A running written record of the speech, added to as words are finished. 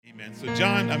Amen. So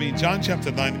John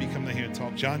chapter 9, let me come down here and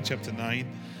talk. John chapter 9,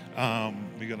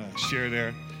 we're going to share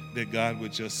there that God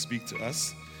would just speak to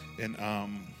us. And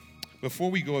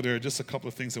before we go there, just a couple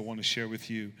of things I want to share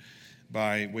with you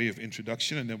by way of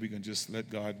introduction, and then we can just let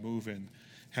God move and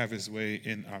have his way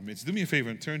in our midst. Do me a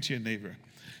favor and turn to your neighbor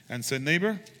and say,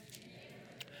 neighbor,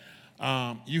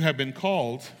 you have been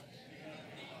called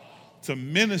to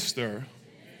minister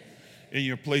in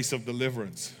your place of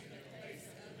deliverance.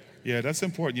 Yeah, that's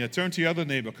important. Yeah, turn to your other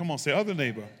neighbor. Come on, say, other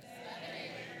neighbor.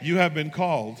 You have been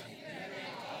called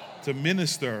to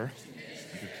minister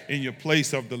in your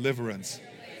place of deliverance.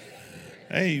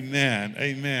 Amen.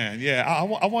 Amen. Yeah,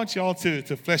 I want y'all to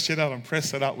flesh it out and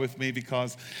press it out with me,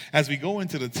 because as we go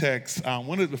into the text,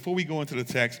 before we go into the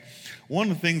text,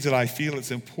 one of the things that I feel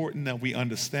it's important that we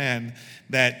understand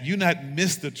that you not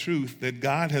miss the truth that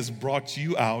God has brought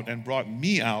you out and brought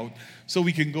me out so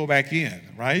we can go back in,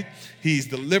 right? He's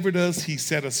delivered us. He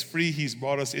set us free. He's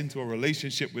brought us into a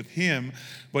relationship with him.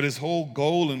 But his whole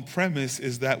goal and premise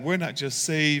is that we're not just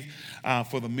saved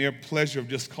for the mere pleasure of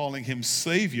just calling him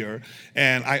Savior.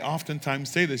 And I oftentimes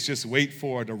say this, just wait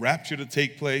for the rapture to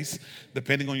take place,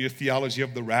 depending on your theology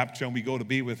of the rapture, and we go to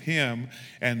be with him.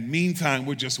 And meantime,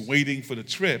 we're just waiting for the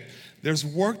trip. There's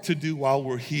work to do while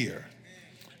we're here.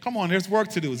 Come on, there's work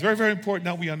to do. It's very, very important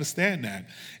that we understand that.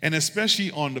 And especially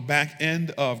on the back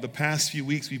end of the past few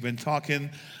weeks, we've been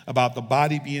talking about the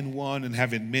body being one and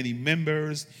having many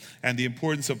members, and the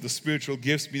importance of the spiritual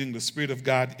gifts, meaning the Spirit of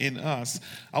God in us.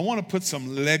 I want to put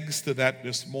some legs to that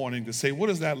this morning to say, what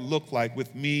does that look like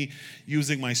with me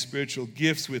using my spiritual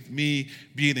gifts, with me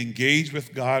being engaged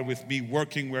with God, with me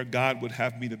working where God would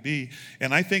have me to be?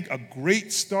 And I think a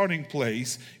great starting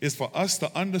place is for us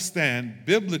to understand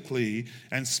biblically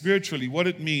and spiritually what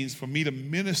it means for me to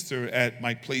minister at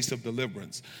my place of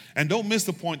deliverance. And don't miss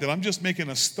the point that I'm just making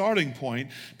a starting point,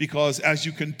 because as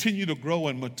you continue to grow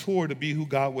and mature to be who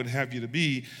God would have you to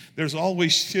be, there's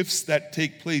always shifts that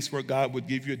take place where God would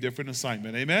give you a different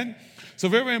assignment. Amen? So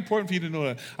very, very important for you to know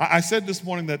that. I said this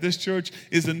morning that this church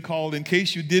isn't called, in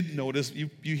case you didn't notice,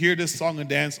 you hear this song and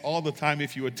dance all the time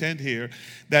if you attend here,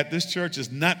 that this church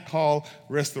is not called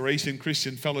Restoration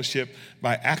Christian Fellowship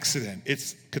by accident.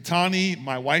 It's Katani,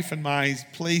 my wife and I's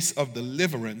place of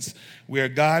deliverance, where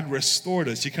God restored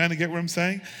us. You kind of get what I'm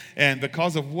saying? And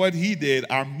because of what he did,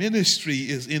 our ministry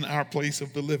is in our place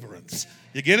of deliverance.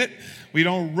 You get it? We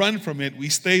don't run from it. We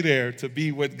stay there to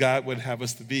be what God would have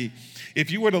us to be. If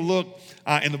you were to look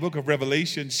in the book of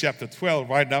Revelation, chapter 12,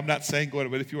 right now, I'm not saying go to,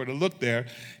 but if you were to look there,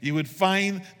 you would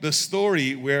find the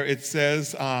story where it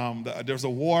says there's a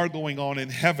war going on in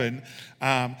heaven,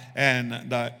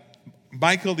 and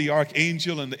Michael the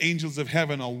archangel and the angels of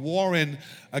heaven are warring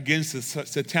against the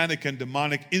satanic and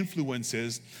demonic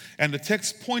influences. And the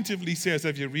text pointedly says,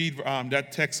 if you read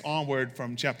that text onward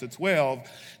from chapter 12,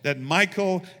 that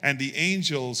Michael and the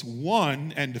angels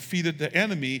won and defeated the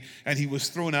enemy, and he was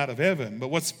thrown out of heaven. But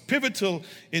what's pivotal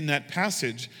in that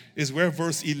passage is where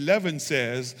verse 11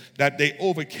 says that they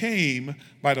overcame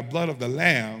by the blood of the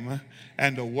Lamb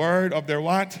and the word of their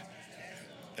what?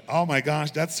 Oh my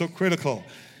gosh, that's so critical.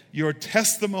 Your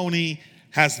testimony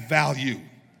has value.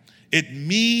 It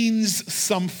means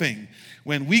something.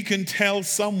 When we can tell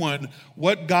someone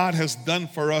what God has done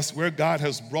for us, where God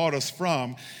has brought us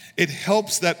from, it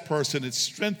helps that person, it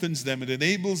strengthens them, it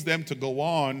enables them to go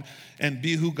on and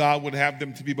be who God would have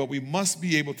them to be. But we must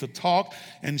be able to talk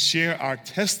and share our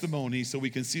testimony so we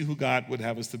can see who God would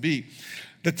have us to be.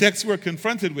 The text we're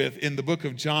confronted with in the book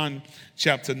of John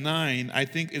chapter 9, I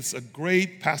think it's a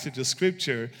great passage of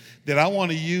scripture that I want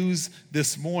to use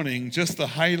this morning just to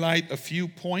highlight a few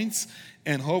points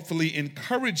and hopefully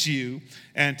encourage you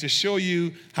and to show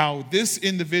you how this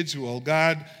individual,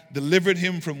 God delivered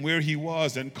him from where he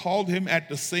was and called him at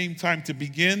the same time to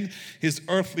begin his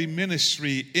earthly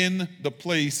ministry in the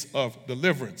place of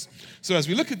deliverance. So as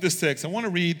we look at this text, I want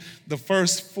to read the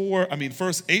first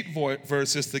 8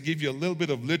 verses to give you a little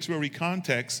bit of literary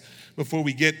context before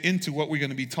we get into what we're going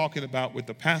to be talking about with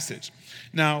the passage.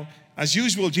 Now, as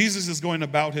usual, Jesus is going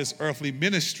about his earthly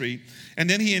ministry, and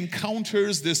then he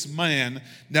encounters this man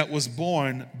that was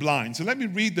born blind. So let me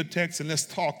read the text and let's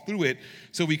talk through it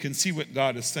so we can see what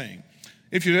God is saying.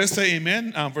 If you're there, say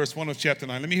amen. Verse 1 of chapter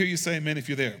 9. Let me hear you say amen if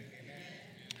you're there.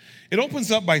 It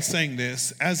opens up by saying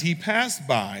this: as he passed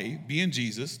by, being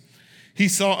Jesus, he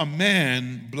saw a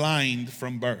man blind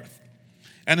from birth.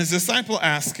 And his disciple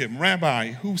asked him,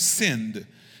 Rabbi, who sinned,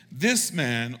 this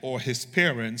man or his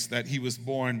parents, that he was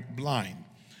born blind?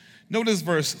 Notice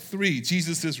verse 3,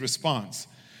 Jesus' response.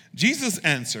 Jesus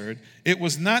answered, it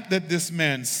was not that this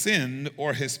man sinned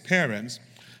or his parents,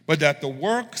 but that the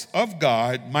works of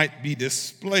God might be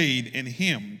displayed in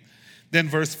him. Then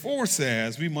verse 4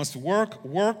 says, we must work the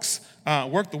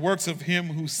works of him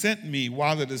who sent me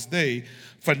while it is day,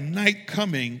 for night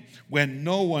coming when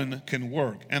no one can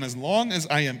work. And as long as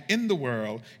I am in the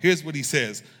world, here's what he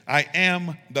says, I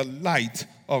am the light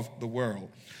of the world.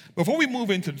 Before we move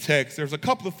into the text, there's a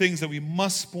couple of things that we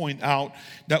must point out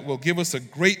that will give us a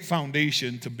great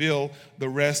foundation to build the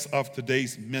rest of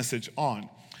today's message on.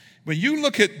 When you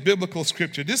look at biblical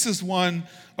scripture, this is one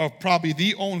of probably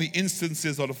the only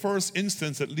instances, or the first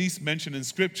instance at least mentioned in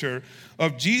scripture,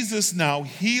 of Jesus now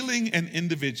healing an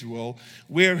individual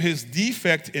where his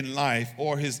defect in life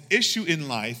or his issue in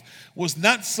life was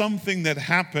not something that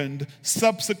happened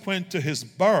subsequent to his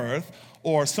birth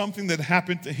or something that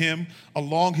happened to him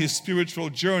along his spiritual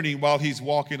journey while he's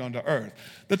walking on the earth.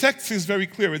 The text is very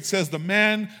clear. It says the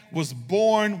man was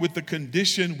born with the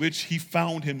condition which he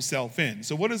found himself in.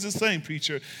 So what is it saying,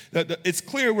 preacher? That it's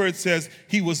clear where it says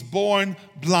he was born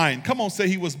blind. Come on, say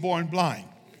he was born blind.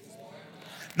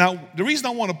 Now, the reason I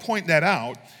want to point that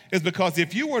out is because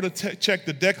if you were to check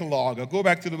the Decalogue or go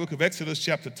back to the book of Exodus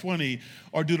chapter 20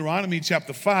 or Deuteronomy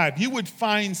chapter 5, you would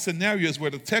find scenarios where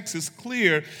the text is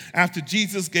clear after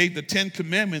Jesus gave the 10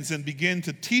 Commandments and began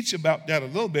to teach about that a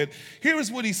little bit. Here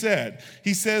is what he said.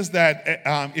 He says that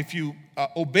if you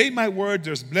obey my word,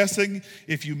 there's blessing.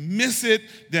 If you miss it,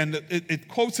 then it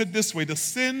quotes it this way: the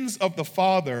sins of the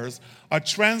fathers are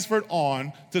transferred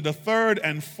on to the third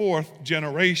and fourth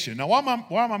generation. Now, why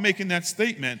am I making that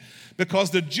statement?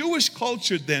 Because the Jewish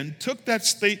culture then took that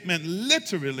statement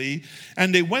literally,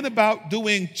 and they went about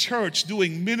doing church,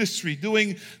 doing ministry,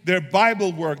 doing their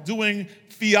Bible work, doing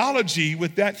theology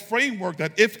with that framework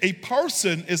that if a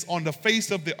person is on the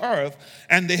face of the earth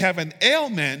and they have an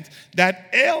ailment, that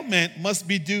ailment must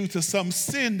be due to some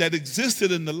sin that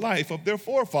existed in the life of their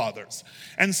forefathers.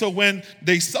 And so when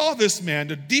they saw this man,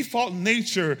 the default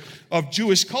nature of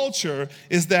Jewish culture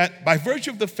is that by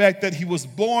virtue of the fact that he was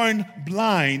born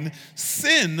blind,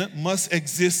 sin must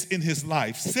exist in his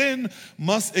life. Sin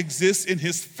must exist in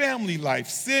his family life.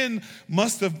 Sin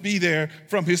must be there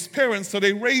from his parents. So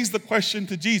they raised the question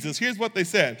to Jesus. Here's what they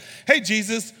said. Hey,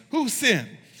 Jesus, who sinned?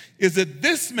 Is it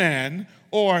this man,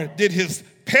 or did his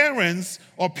parents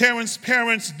or parents'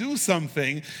 parents do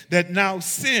something that now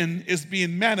sin is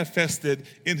being manifested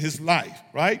in his life,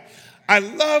 right? I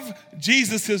love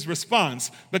Jesus'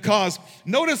 response because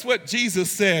notice what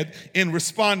Jesus said in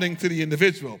responding to the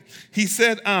individual. He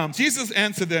said, Jesus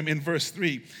answered them in verse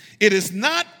 3, it is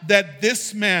not that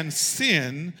this man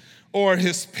sinned or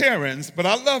his parents, but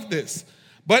I love this,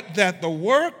 but that the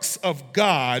works of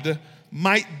God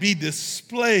might be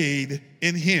displayed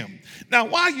in him. Now,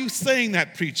 why are you saying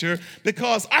that, preacher?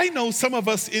 Because I know some of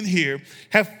us in here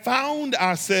have found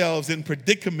ourselves in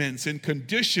predicaments, in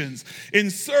conditions,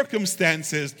 in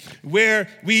circumstances where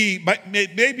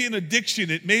it may be an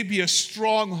addiction, it may be a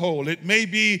stronghold, it may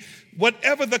be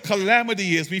whatever the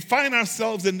calamity is. We find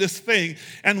ourselves in this thing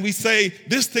and we say,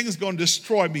 this thing is going to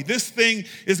destroy me. This thing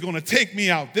is going to take me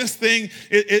out. This thing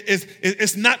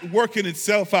is not working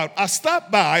itself out. I stopped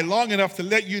by long enough to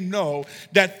let you know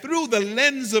that through the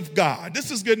lens of God, this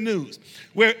is good news.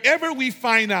 Wherever we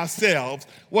find ourselves,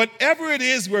 whatever it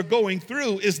is we're going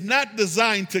through is not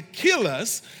designed to kill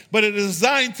us, but it is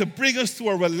designed to bring us to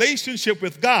a relationship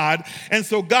with God, and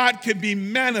so God can be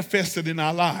manifested in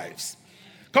our lives.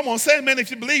 Come on, say amen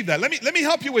if you believe that. Let me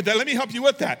help you with that. Let me help you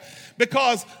with that.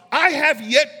 Because I have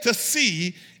yet to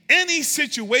see any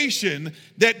situation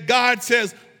that God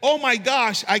says, oh my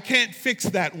gosh, I can't fix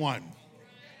that one.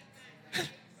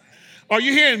 Are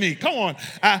you hearing me? Come on.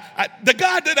 The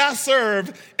God that I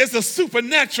serve is a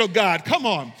supernatural God. Come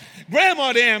on.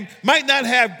 Grandma them might not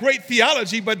have great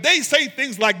theology, but they say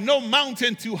things like no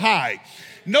mountain too high,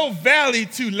 no valley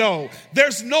too low.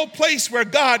 There's no place where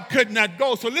God could not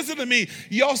go. So listen to me.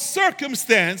 Your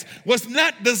circumstance was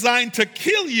not designed to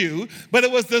kill you, but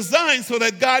it was designed so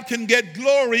that God can get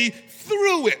glory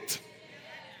through it.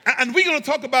 And we're going to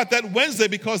talk about that Wednesday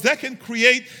because that can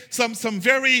create some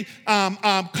very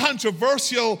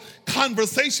controversial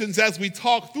conversations as we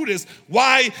talk through this.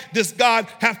 Why does God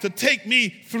have to take me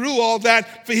through all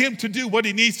that for him to do what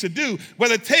he needs to do?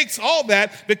 Well, it takes all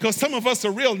that because some of us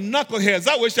are real knuckleheads.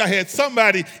 I wish I had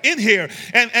somebody in here.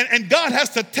 And God has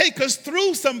to take us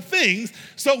through some things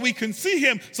so we can see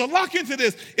him. So lock into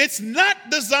this. It's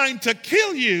not designed to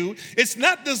kill you. It's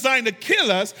not designed to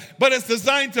kill us, but it's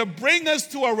designed to bring us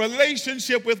to a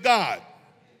relationship with God.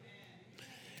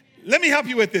 Let me help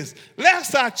you with this.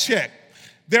 Last I checked,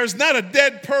 there's not a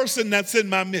dead person that's in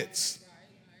my midst.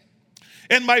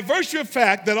 And by virtue of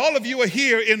fact that all of you are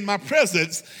here in my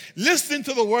presence, listening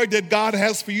to the word that God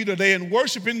has for you today and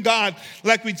worshiping God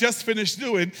like we just finished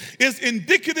doing is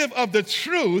indicative of the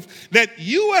truth that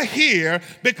you are here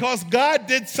because God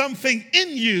did something in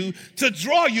you to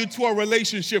draw you to a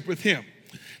relationship with him.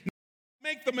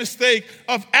 Make the mistake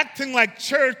of acting like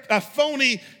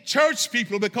phony church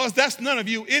people, because that's none of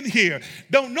you in here.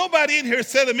 Don't nobody in here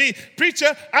say to me,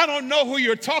 preacher, I don't know who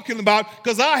you're talking about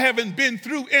because I haven't been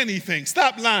through anything.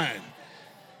 Stop lying.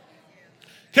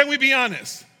 Can we be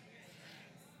honest?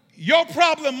 Your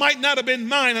problem might not have been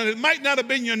mine, and it might not have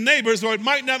been your neighbor's, or it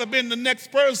might not have been the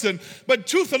next person, but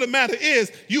truth of the matter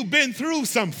is you've been through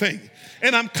something.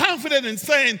 And I'm confident in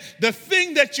saying the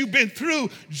thing that you've been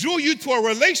through drew you to a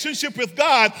relationship with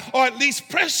God, or at least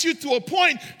pressed you to a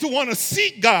point to want to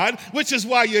seek God, which is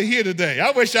why you're here today. I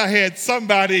wish I had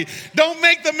somebody. Don't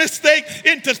make the mistake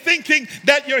into thinking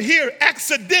that you're here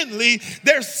accidentally.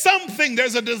 There's something,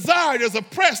 there's a desire, there's a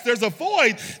press, there's a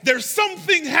void. There's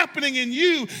something happening in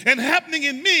you and happening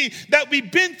in me that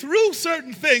we've been through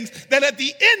certain things that at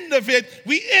the end of it,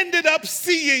 we ended up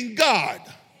seeing God.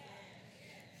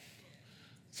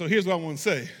 So here's what I want to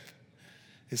say.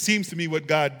 It seems to me what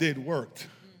God did worked.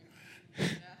 Turn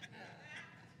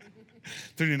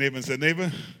to your neighbor and say,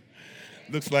 neighbor,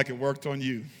 looks like it worked on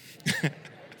you.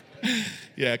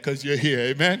 Yeah, because you're here,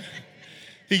 amen?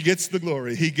 He gets the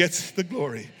glory. He gets the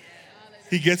glory.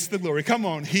 He gets the glory. Come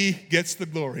on, he gets the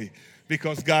glory.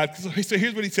 Because God, so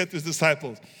here's what he said to his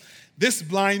disciples. This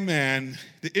blind man,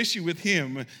 the issue with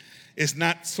him is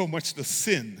not so much the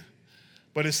sin,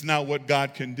 but it's now what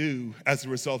God can do as a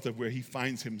result of where he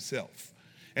finds himself.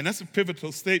 And that's a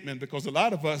pivotal statement, because a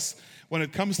lot of us, when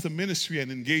it comes to ministry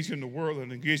and engaging in the world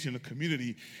and engaging in the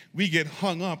community, we get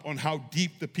hung up on how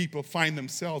deep the people find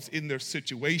themselves in their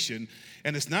situation.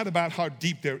 And it's not about how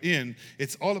deep they're in.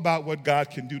 It's all about what God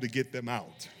can do to get them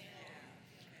out.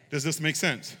 Does this make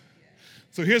sense?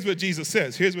 So here's what Jesus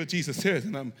says. Here's what Jesus says.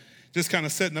 And I'm just kind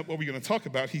of setting up what we're going to talk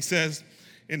about. He says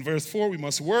in verse 4, we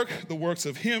must work the works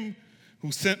of him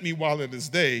who sent me while it is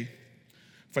day,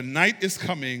 for night is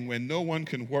coming when no one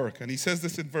can work. And he says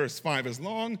this in verse 5, as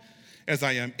long as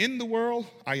I am in the world,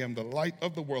 I am the light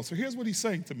of the world. So here's what he's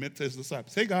saying to his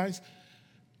disciples. Hey guys,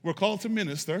 we're called to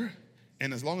minister,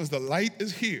 and as long as the light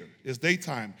is here, it's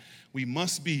daytime, we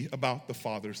must be about the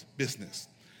Father's business.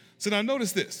 So now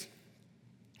notice this.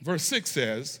 Verse 6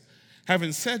 says,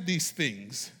 having said these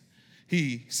things,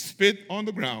 he spit on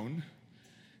the ground,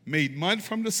 made mud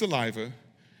from the saliva.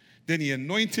 Then he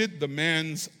anointed the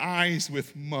man's eyes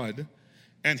with mud,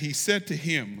 and he said to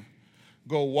him,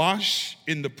 go wash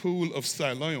in the pool of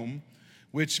Siloam,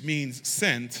 which means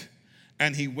sent.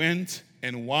 And he went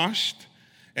and washed,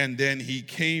 and then he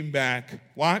came back,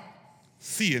 what?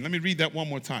 Seeing. Let me read that one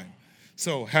more time.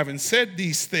 So, having said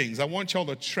these things, I want y'all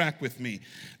to track with me.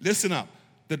 Listen up.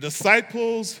 The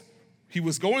disciples, he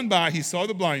was going by, he saw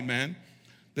the blind man.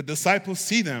 The disciples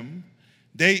see them.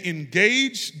 They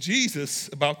engage Jesus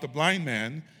about the blind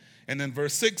man. And then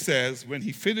verse 6 says, when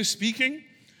he finished speaking,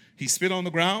 he spit on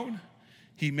the ground.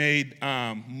 He made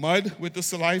mud with the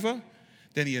saliva.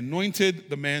 Then he anointed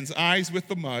the man's eyes with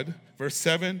the mud. Verse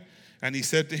 7, and he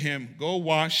said to him, go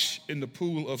wash in the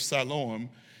pool of Siloam,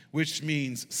 which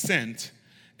means sent.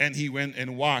 And he went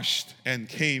and washed and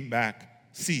came back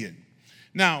seeing.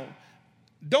 Now,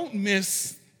 don't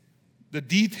miss the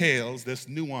details that's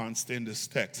nuanced in this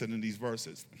text and in these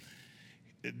verses.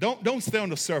 Don't stay on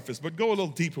the surface, but go a little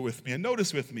deeper with me. And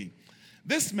notice with me,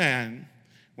 this man,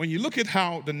 when you look at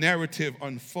how the narrative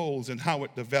unfolds and how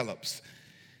it develops,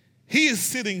 he is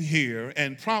sitting here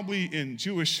and probably in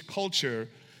Jewish culture,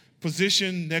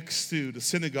 positioned next to the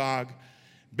synagogue,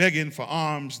 begging for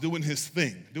alms, doing his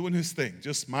thing,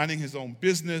 just minding his own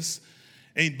business.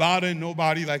 Ain't bothering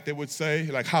nobody, like they would say,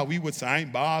 like how we would say, I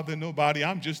ain't bothering nobody,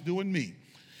 I'm just doing me.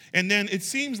 And then it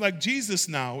seems like Jesus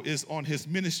now is on his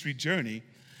ministry journey,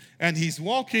 and he's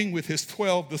walking with his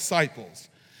 12 disciples.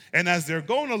 And as they're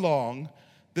going along,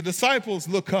 the disciples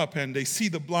look up and they see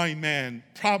the blind man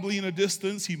probably in a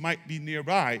distance, he might be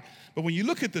nearby. But when you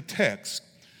look at the text,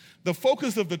 the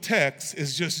focus of the text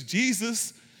is just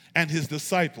Jesus and his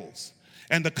disciples.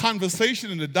 And the conversation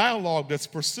and the dialogue that's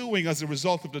pursuing as a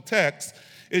result of the text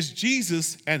is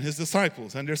Jesus and his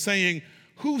disciples. And they're saying,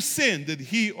 who sinned, did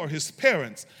he or his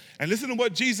parents? And listen to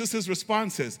what Jesus'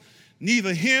 response is.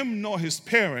 Neither him nor his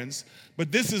parents,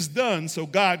 but this is done so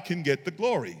God can get the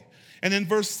glory. And in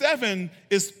verse 7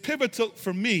 is pivotal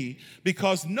for me,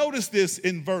 because notice this,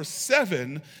 in verse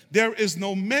 7, there is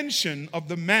no mention of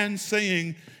the man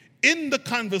saying in the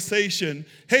conversation,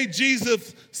 hey,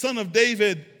 Jesus, son of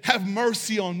David, have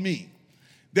mercy on me.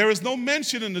 There is no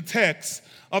mention in the text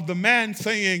of the man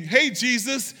saying, hey,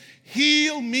 Jesus,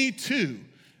 heal me too.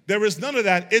 There is none of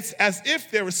that. It's as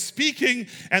if they were speaking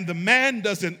and the man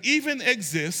doesn't even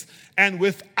exist, and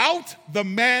without the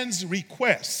man's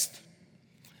request,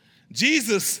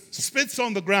 Jesus spits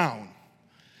on the ground,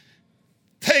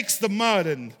 takes the mud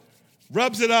and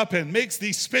rubs it up and makes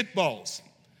these spitballs.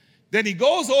 Then he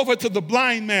goes over to the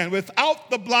blind man without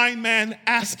the blind man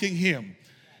asking him,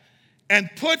 and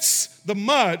puts the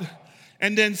mud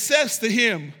and then says to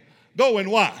him, go and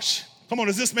wash. Come on,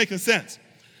 is this making sense?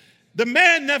 The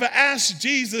man never asked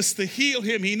Jesus to heal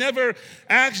him. He never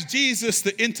asked Jesus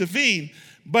to intervene.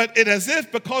 But it as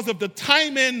if because of the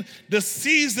timing, the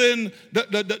season,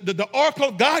 the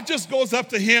oracle, God just goes up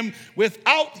to him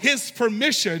without his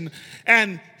permission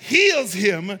and heals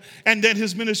him, and then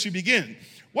his ministry begins.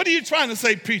 What are you trying to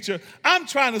say, preacher? I'm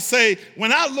trying to say,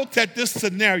 when I looked at this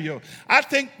scenario, I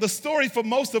think the story for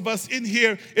most of us in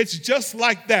here, it's just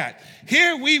like that.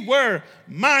 Here we were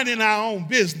minding our own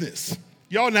business.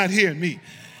 Y'all not hearing me.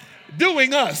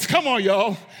 Doing us. Come on,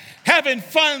 y'all. Having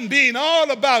fun, being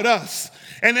all about us.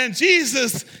 And then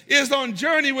Jesus is on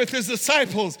journey with his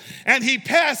disciples, and he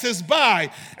passes by,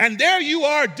 and there you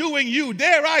are doing you.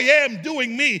 There I am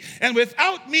doing me. And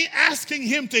without me asking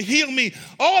him to heal me,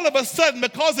 all of a sudden,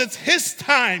 because it's his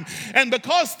time and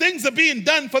because things are being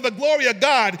done for the glory of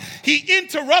God, he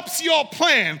interrupts your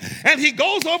plan, and he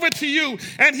goes over to you,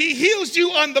 and he heals you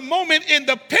on the moment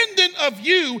independent of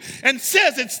you and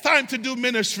says it's time to do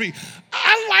ministry.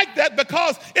 I like that,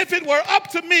 because if it were up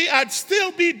to me, I'd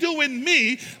still be doing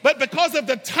me. But because of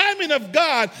the timing of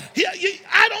God,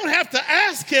 I don't have to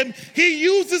ask him. He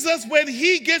uses us when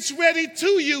he gets ready to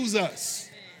use us.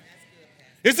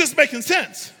 Is this making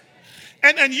sense?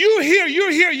 And you're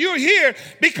here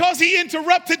because he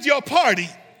interrupted your party.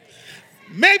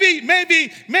 Maybe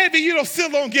you still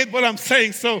don't get what I'm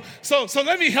saying. So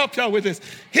let me help y'all with this.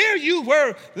 Here you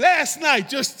were last night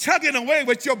just chugging away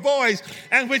with your boys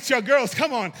and with your girls.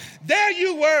 Come on. There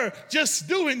you were just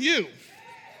doing you.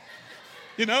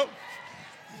 You know?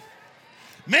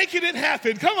 Making it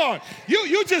happen. Come on.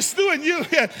 You just doing you.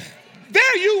 Yeah.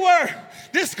 There you were.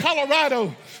 This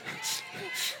Colorado.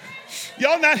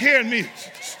 Y'all not hearing me.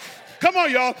 Come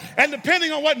on, y'all. And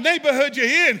depending on what neighborhood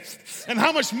you're in, and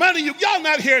how much money y'all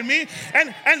not hearing me,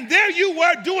 and there you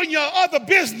were doing your other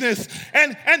business,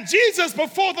 and Jesus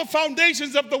before the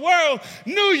foundations of the world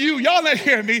knew you, y'all not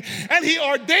hearing me, and he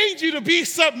ordained you to be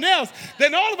something else.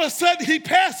 Then all of a sudden he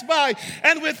passed by,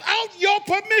 and without your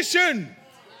permission,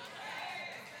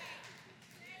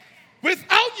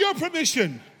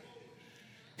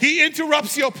 he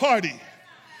interrupts your party.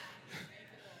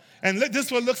 And this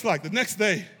is what it looks like. The next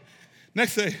day,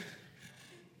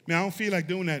 man, I don't feel like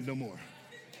doing that no more.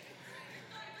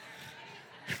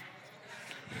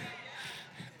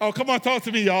 Oh, come on, talk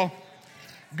to me, y'all.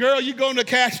 Girl, you going to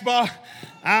cash bar?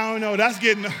 I don't know. That's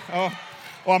getting, or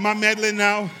am I meddling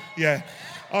now? Yeah.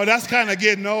 Oh, that's kind of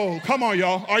getting old. Come on,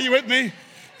 y'all. Are you with me?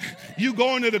 You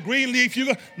going to the Greenleaf?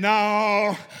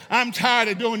 No, I'm tired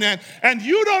of doing that. And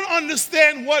you don't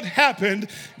understand what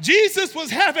happened. Jesus was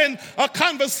having a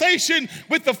conversation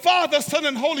with the Father, Son,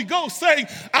 and Holy Ghost saying,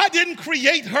 I didn't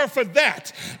create her for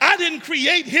that. I didn't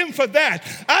create him for that.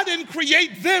 I didn't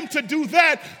create them to do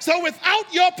that. So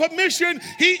without your permission,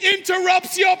 he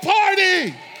interrupts your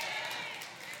party.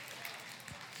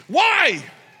 Why?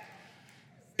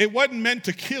 It wasn't meant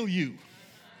to kill you.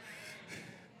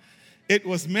 It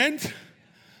was meant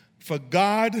for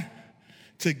God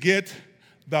to get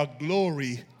the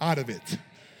glory out of it.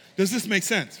 Does this make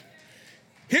sense?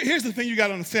 Here's the thing you got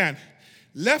to understand.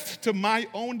 Left to my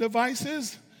own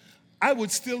devices, I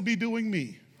would still be doing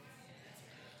me.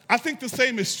 I think the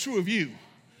same is true of you.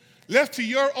 Left to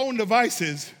your own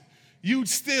devices, you'd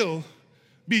still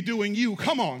be doing you.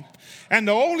 Come on. And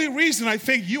the only reason I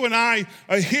think you and I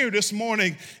are here this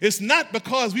morning is not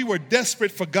because we were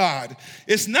desperate for God.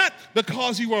 It's not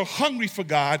because we were hungry for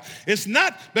God. It's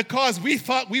not because we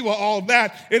thought we were all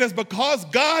that. It is because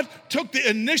God took the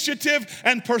initiative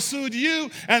and pursued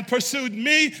you and pursued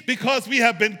me, because we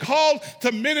have been called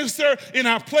to minister in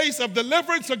our place of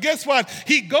deliverance. So guess what?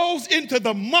 He goes into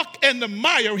the muck and the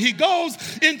mire. He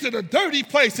goes into the dirty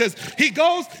places. He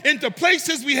goes into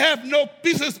places we have no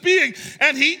business being,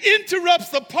 and he interrupts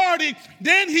the party.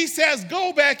 Then he says,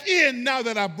 go back in now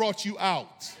that I brought you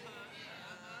out.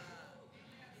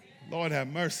 Lord have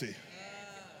mercy.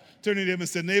 Turn to him and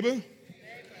say, neighbor,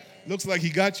 looks like he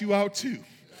got you out too.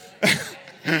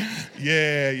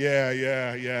 Yeah.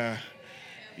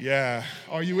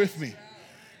 Are you with me?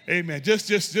 Amen.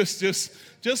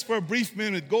 Just for a brief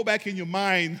minute, go back in your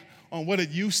mind on what it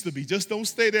used to be. Just don't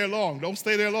stay there long. Don't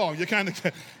stay there long. You kind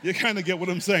of get what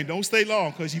I'm saying. Don't stay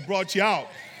long because he brought you out.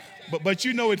 But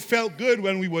you know it felt good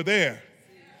when we were there.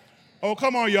 Oh,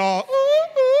 come on, y'all.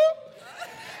 Ooh, ooh.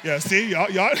 Yeah, see, y'all,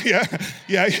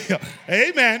 yeah.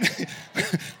 Amen.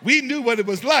 We knew what it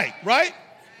was like, right?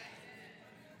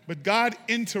 But God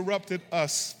interrupted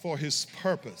us for his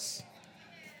purpose.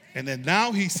 And then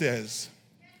now he says,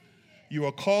 you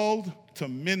are called to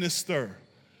minister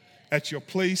at your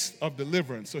place of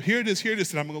deliverance. So hear this,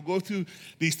 and I'm going to go through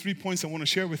these 3 points I want to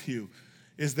share with you,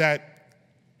 is that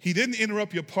he didn't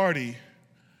interrupt your party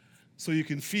so you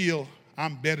can feel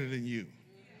I'm better than you.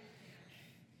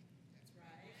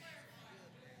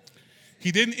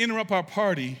 He didn't interrupt our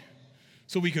party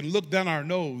so we can look down our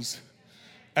nose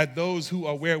at those who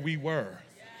are where we were.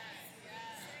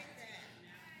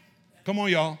 Come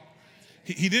on, y'all.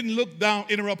 He didn't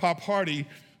interrupt our party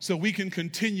so we can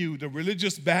continue the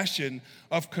religious bastion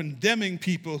of condemning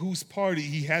people whose party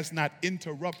he has not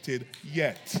interrupted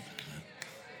yet.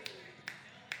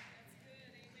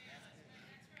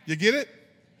 You get it?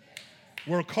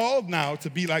 We're called now to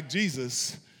be like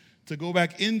Jesus, to go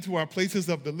back into our places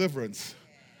of deliverance,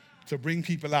 to bring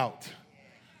people out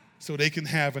so they can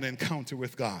have an encounter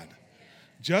with God.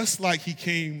 Just like he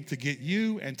came to get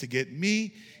you and to get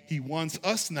me, he wants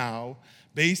us now,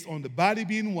 based on the body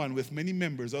being one with many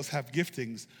members, us have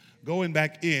giftings, going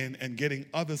back in and getting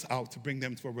others out to bring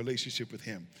them to a relationship with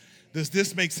him. Does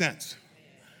this make sense?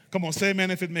 Come on, say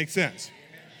amen if it makes sense.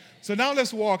 So now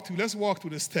let's walk through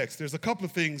this text. There's a couple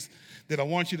of things that I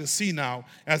want you to see now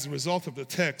as a result of the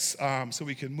text, so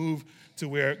we can move to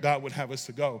where God would have us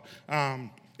to go.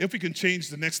 If we can change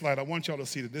the next slide, I want y'all to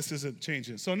see that this isn't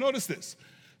changing. So notice this.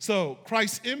 So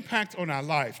Christ's impact on our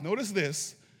life. Notice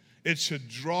this. It should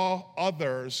draw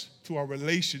others to our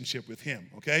relationship with him,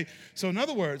 okay? So in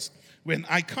other words, when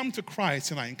I come to Christ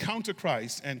and I encounter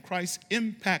Christ and Christ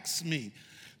impacts me,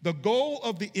 the goal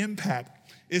of the impact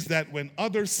is that when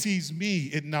others sees me,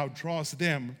 it now draws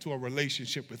them to a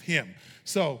relationship with him.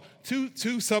 So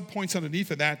two sub-points underneath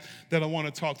of that I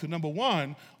want to talk to. Number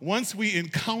one, once we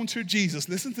encounter Jesus,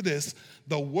 listen to this,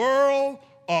 the world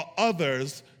or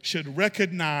others should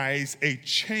recognize a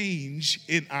change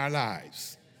in our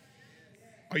lives.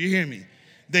 Are you hearing me?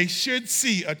 They should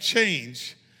see a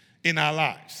change in our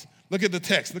lives. Look at the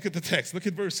text. Look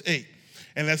at verse 8.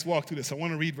 And let's walk through this. I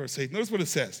want to read verse 8. Notice what it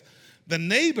says. The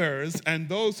neighbors and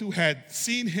those who had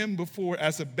seen him before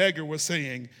as a beggar were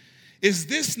saying, is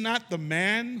this not the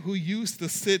man who used to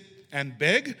sit and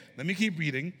beg? Let me keep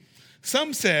reading.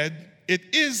 Some said,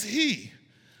 it is he.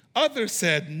 Others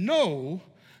said, no,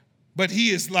 but he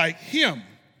is like him.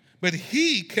 But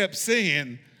he kept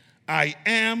saying, I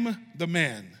am the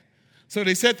man. So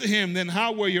they said to him, then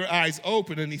how were your eyes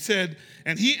open? And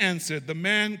he answered, the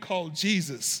man called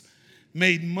Jesus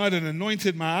made mud and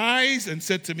anointed my eyes and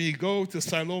said to me, go to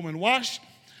Siloam and wash.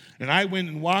 And I went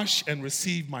and washed and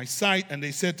received my sight. And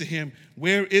they said to him,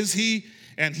 where is he?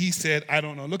 And he said, I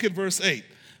don't know. Look at verse 8.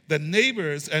 The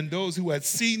neighbors and those who had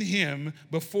seen him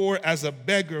before as a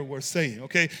beggar were saying,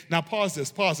 okay, now pause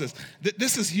this.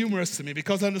 This is humorous to me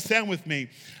because understand with me,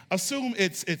 assume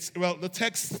the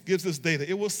text gives us data.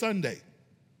 It was Sunday.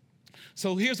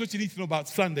 So here's what you need to know about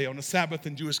Sunday on the Sabbath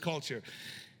in Jewish culture.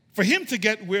 For him to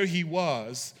get where he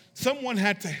was, someone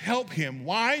had to help him.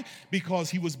 Why? Because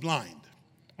he was blind.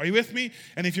 Are you with me?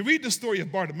 And if you read the story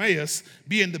of Bartimaeus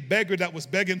being the beggar that was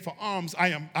begging for alms,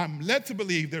 I'm led to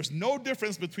believe there's no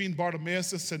difference between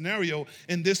Bartimaeus' scenario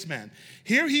and this man.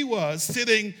 Here he was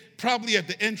sitting probably at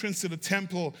the entrance to the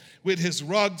temple with his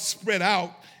rug spread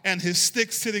out and his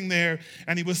stick sitting there,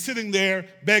 and he was sitting there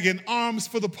begging alms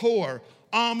for the poor,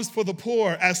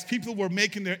 as people were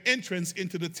making their entrance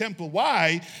into the temple.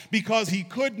 Why? Because he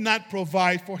could not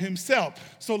provide for himself.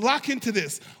 So lock into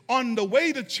this. On the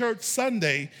way to church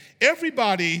Sunday,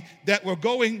 everybody that were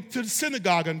going to the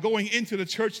synagogue and going into the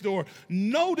church door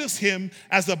noticed him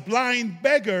as a blind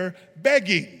beggar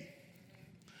begging.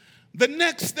 The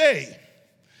next day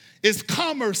is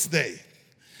Commerce Day,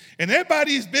 and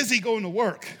everybody is busy going to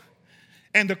work,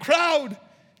 and the crowd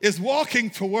is walking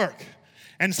to work.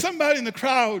 And somebody in the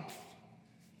crowd,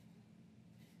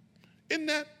 isn't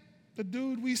that the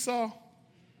dude we saw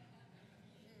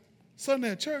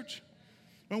Sunday at church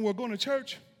when we were going to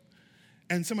church?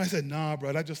 And somebody said, nah,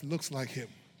 bro, that just looks like him.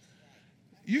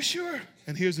 You sure?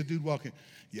 And here's the dude walking.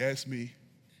 Yeah, it's me.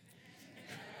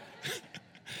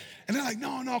 And they're like,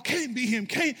 no, can't be him,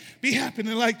 can't be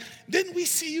happening. Like, didn't we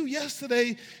see you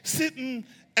yesterday sitting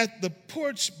at the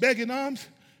porch begging alms?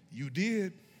 You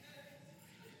did.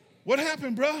 What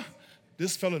happened, bro?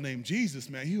 This fella named Jesus,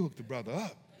 man, he hooked the brother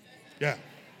up. Yeah.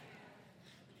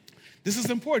 This is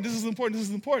important, this is important, this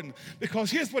is important.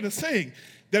 Because here's what it's saying.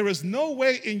 There is no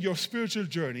way in your spiritual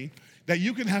journey that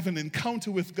you can have an encounter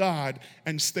with God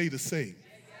and stay the same.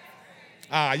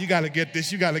 You got to get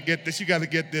this, you got to get this, you got to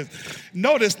get this.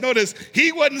 Notice,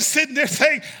 he wasn't sitting there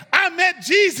saying, I met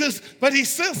Jesus, but he's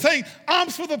still saying,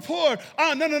 alms for the poor.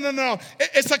 No.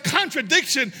 It's a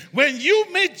contradiction. When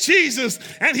you meet Jesus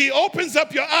and he opens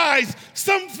up your eyes,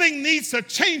 something needs to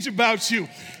change about you.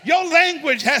 Your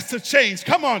language has to change.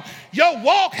 Come on. Your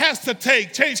walk has to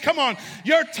change. Come on.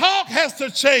 Your talk has to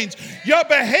change. Your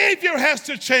behavior has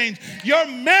to change. Your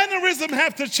mannerism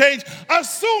has to change,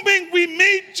 assuming we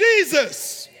meet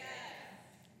Jesus.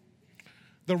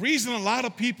 The reason a lot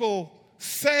of people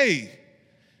say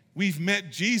we've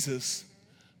met Jesus,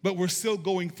 but we're still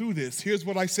going through this. Here's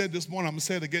what I said this morning. I'm going to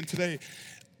say it again today.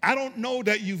 I don't know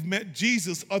that you've met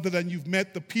Jesus other than you've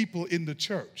met the people in the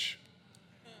church.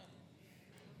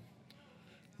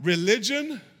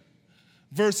 Religion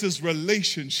versus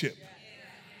relationship.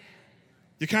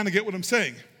 You kind of get what I'm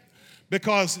saying?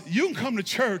 Because you can come to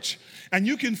church and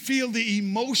you can feel the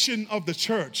emotion of the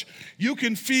church. You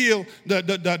can feel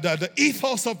the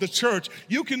ethos of the church.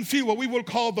 You can feel what we would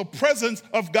call the presence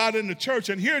of God in the church.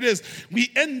 And here it is. We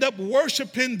end up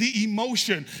worshiping the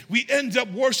emotion. We end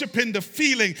up worshiping the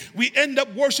feeling. We end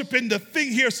up worshiping the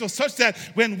thing here, so such that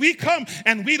when we come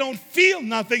and we don't feel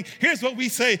nothing, here's what we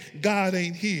say: God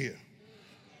ain't here.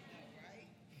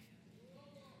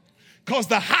 Because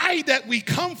the high that we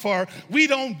come for, we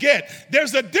don't get.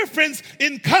 There's a difference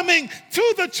in coming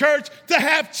to the church to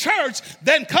have church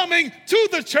than coming to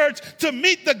the church to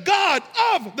meet the God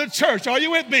of the church. Are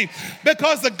you with me?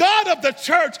 Because the God of the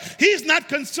church, he's not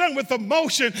concerned with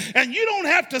emotion. And you don't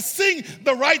have to sing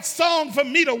the right song for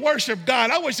me to worship God.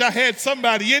 I wish I had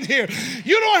somebody in here.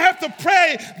 You don't have to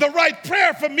pray the right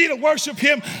prayer for me to worship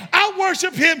him. I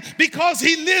worship him because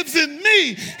he lives in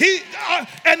me.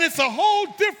 And it's a whole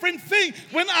different thing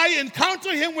when I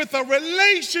encounter him with a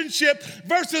relationship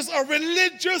versus a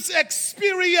religious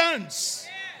experience.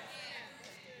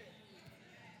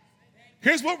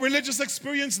 Here's what religious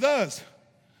experience does.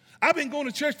 I've been going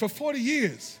to church for 40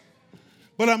 years,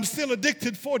 but I'm still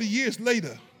addicted 40 years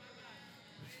later.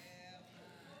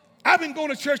 I've been going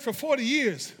to church for 40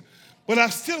 years, but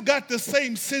I've still got the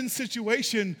same sin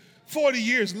situation 40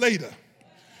 years later.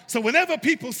 So whenever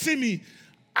people see me,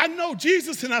 I know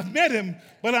Jesus and I've met him,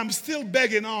 but I'm still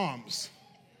begging alms.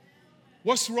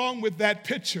 What's wrong with that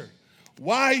picture?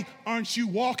 Why aren't you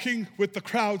walking with the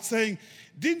crowd saying,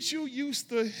 didn't you used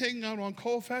to hang out on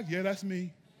Colfax? Yeah, that's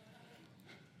me.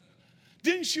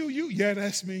 Didn't you? Yeah,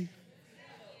 that's me.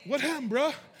 What happened,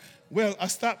 bro? Well, I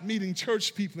stopped meeting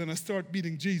church people and I started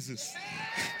meeting Jesus.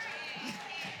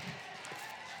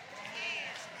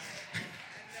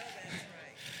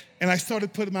 And I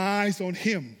started putting my eyes on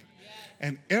him.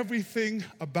 And everything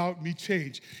about me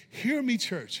changed. Hear me,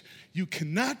 church. You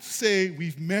cannot say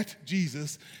we've met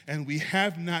Jesus and we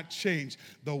have not changed.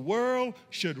 The world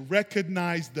should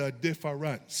recognize the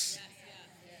difference.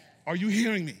 Are you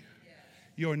hearing me?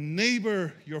 Your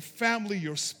neighbor, your family,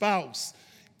 your spouse,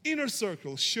 inner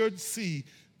circle should see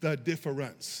the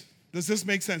difference. Does this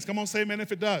make sense? Come on, say amen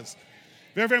if it does.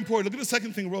 Very, very important. Look at the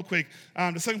second thing real quick.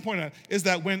 The second point is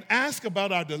that when asked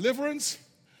about our deliverance,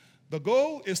 the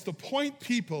goal is to point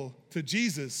people to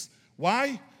Jesus.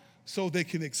 Why? So they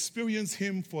can experience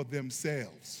him for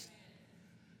themselves.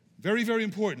 Very, very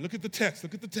important. Look at the text.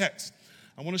 Look at the text.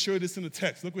 I want to show you this in the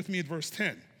text. Look with me at verse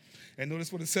 10. And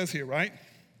notice what it says here, right?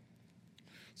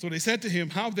 So they said to him,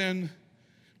 how then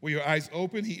were your eyes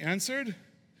open? He answered,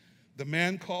 the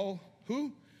man called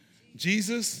who?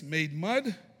 Jesus made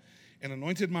mud and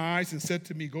anointed my eyes and said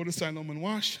to me, go to Siloam and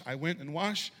wash. I went and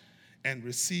washed and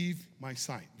received my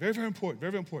sight. Very, very important,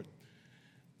 very, very important.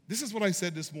 This is what I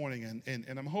said this morning, and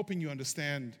I'm hoping you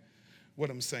understand what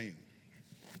I'm saying.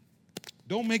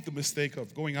 Don't make the mistake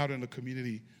of going out in the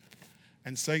community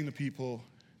and saying to people,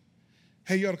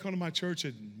 hey, you ought to come to my church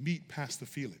and meet Pastor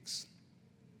Felix.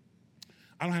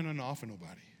 I don't have nothing to offer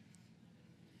nobody.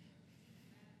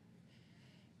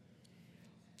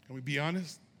 Can we be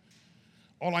honest?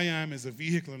 All I am is a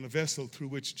vehicle and a vessel through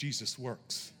which Jesus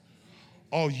works.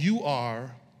 All you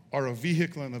are a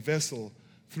vehicle and a vessel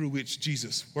through which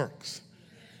Jesus works.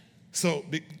 So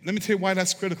let me tell you why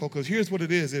that's critical, because here's what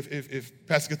it is. If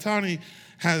Pastor Katani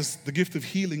has the gift of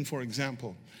healing, for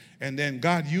example, and then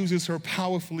God uses her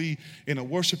powerfully in a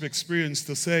worship experience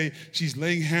to say she's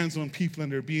laying hands on people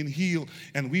and they're being healed,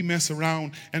 and we mess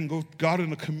around and go out in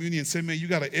the community and say, man, you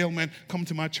got an ailment, come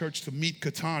to my church to meet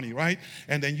Katani, right?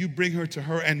 And then you bring her to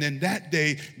her, and then that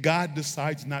day, God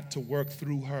decides not to work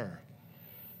through her.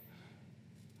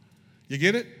 You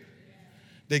get it?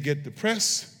 They get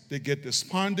depressed, they get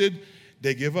despondent,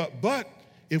 they give up. But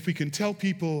if we can tell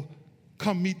people,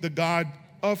 come meet the God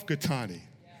of Katani.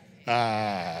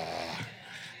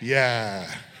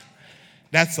 Yeah.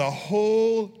 That's a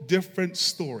whole different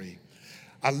story.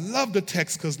 I love the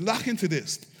text because lock into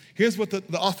this. Here's what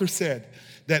the author said,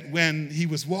 that when he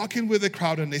was walking with the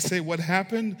crowd and they say, what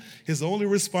happened? His only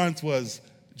response was,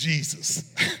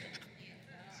 Jesus.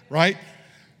 Right?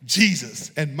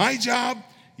 Jesus. And my job,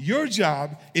 your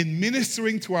job in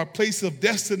ministering to our place of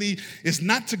destiny is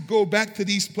not to go back to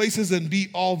these places and be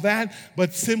all that,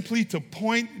 but simply to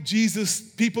point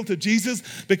people to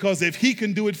Jesus, because if he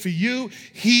can do it for you,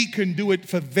 he can do it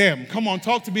for them. Come on,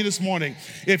 talk to me this morning.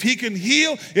 If he can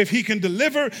heal, if he can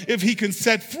deliver, if he can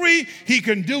set free, he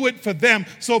can do it for them.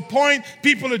 So point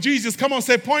people to Jesus. Come on,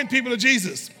 say point people to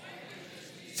Jesus.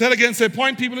 Say it again, say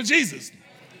point people to Jesus.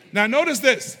 Now notice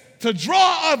this, to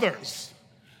draw others,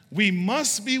 we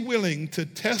must be willing to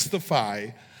testify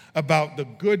about the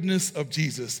goodness of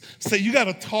Jesus. Say, you got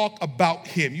to talk about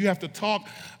him. You have to talk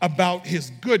about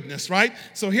his goodness, right?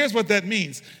 So here's what that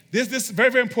means. This is very,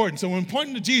 very important. So when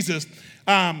pointing to Jesus,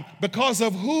 because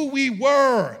of who we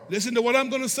were, listen to what I'm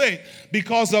going to say.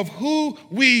 Because of who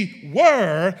we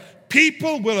were,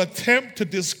 people will attempt to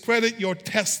discredit your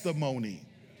testimony.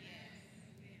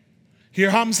 Hear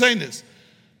how I'm saying this?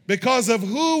 Because of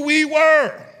who we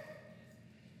were,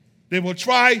 they will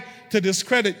try to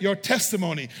discredit your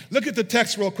testimony. Look at the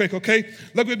text real quick, okay?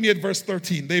 Look with me at verse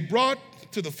 13. They brought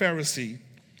to the Pharisee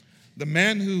the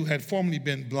man who had formerly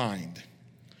been blind.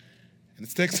 And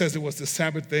the text says it was the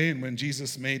Sabbath day, and when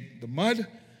Jesus made the mud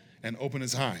and opened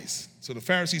his eyes. So the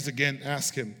Pharisees again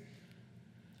asked him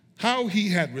how he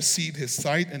had received his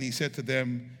sight, and he said to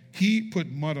them, he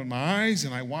put mud on my eyes,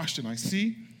 and I washed and I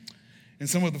see. And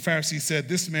some of the Pharisees said,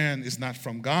 this man is not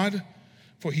from God,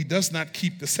 for he does not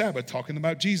keep the Sabbath, talking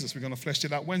about Jesus. We're going to flesh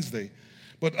it out Wednesday.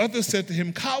 But others said to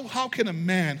him, how can a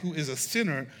man who is a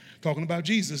sinner, talking about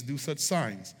Jesus, do such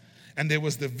signs? And there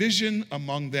was division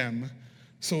among them.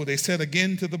 So they said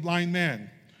again to the blind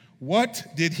man, what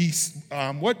do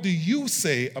you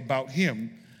say about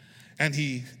him? And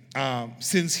he,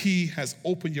 since he has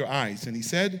opened your eyes. And he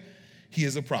said, he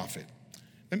is a prophet.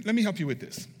 Let me help you with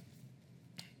this.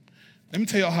 Let me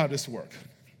tell you how this works.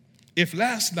 If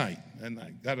last night, and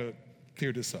I got to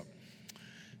clear this up,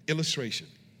 illustration.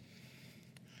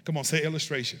 Come on, say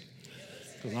illustration.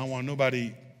 Because I don't want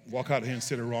nobody walk out here and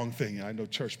say the wrong thing. I know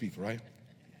church people, right?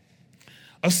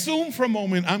 Assume for a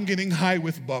moment I'm getting high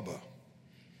with Bubba.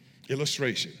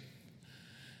 Illustration.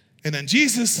 And then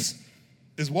Jesus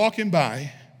is walking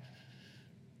by,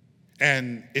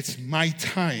 and it's my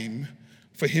time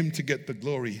for him to get the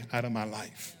glory out of my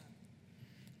life.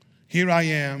 Here I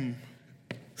am.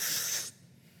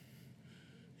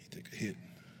 He take a hit.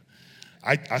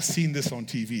 I seen this on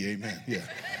TV, amen. Yeah.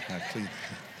 I cleaned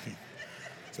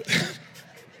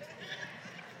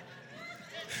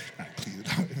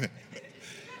it out, amen.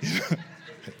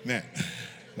 Man,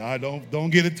 no, don't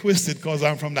get it twisted because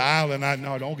I'm from the island.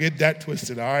 Don't get that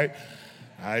twisted, all right?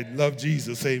 I love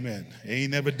Jesus, amen.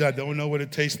 Ain't never done, don't know what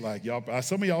it tastes like. Y'all,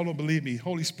 some of y'all don't believe me.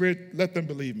 Holy Spirit, let them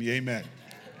believe me, amen.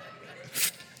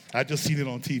 I just seen it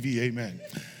on TV, amen.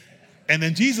 And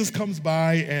then Jesus comes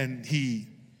by and he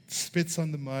spits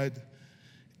on the mud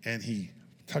and he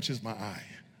touches my eye.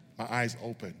 My eyes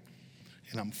open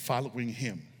and I'm following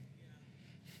him.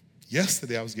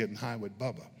 Yesterday I was getting high with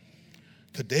Bubba.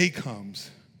 Today comes,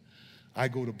 I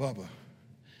go to Bubba.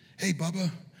 Hey,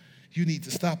 Bubba, you need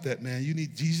to stop that, man. You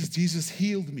need Jesus. Jesus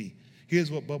healed me.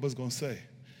 Here's what Bubba's going to say.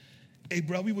 Hey,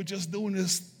 bro, we were just doing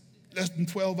this less than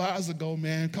 12 hours ago,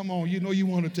 man. Come on, you know you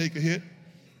want to take a hit.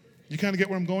 You kind of get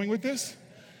where I'm going with this?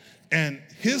 And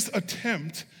his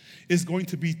attempt is going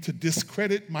to be to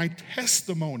discredit my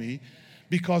testimony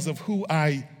because of who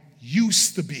I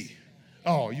used to be.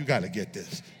 Oh, you got to get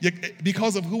this.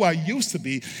 Because of who I used to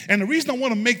be. And the reason I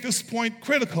want to make this point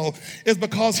critical is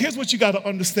because here's what you got to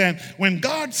understand. When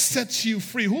God sets you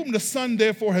free, whom the Son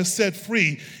therefore has set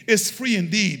free is free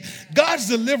indeed. God's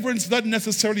deliverance doesn't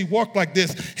necessarily work like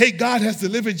this. Hey, God has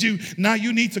delivered you. Now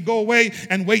you need to go away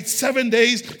and wait 7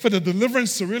 days for the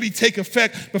deliverance to really take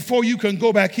effect before you can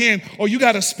go back in. Or you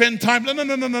got to spend time.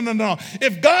 No.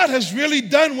 If God has really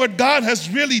done what God has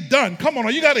really done, come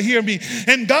on, you got to hear me.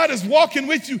 And God is walking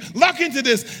with you. Lock into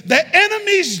this. The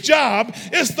enemy's job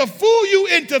is to fool you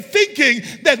into thinking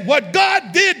that what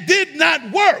God did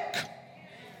not work.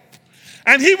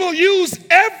 And he will use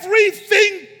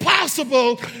everything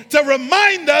possible to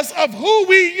remind us of who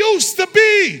we used to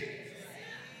be.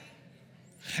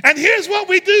 And here's what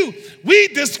we do. We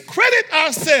discredit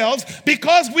ourselves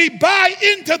because we buy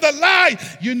into the lie.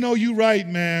 You know you right,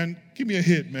 man. Give me a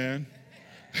hit, man.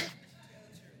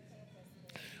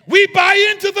 We buy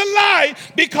into the lie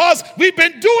because we've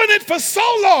been doing it for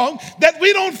so long that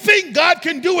we don't think God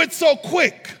can do it so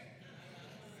quick.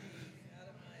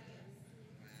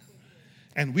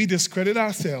 And we discredit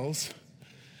ourselves,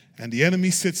 and the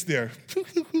enemy sits there.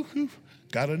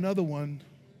 Got another one.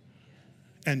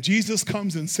 And Jesus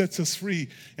comes and sets us free,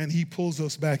 and he pulls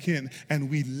us back in, and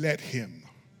we let him.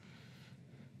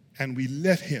 And we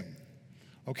let him.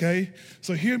 Okay?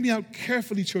 So hear me out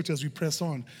carefully, church, as we press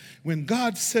on. When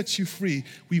God sets you free,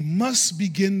 we must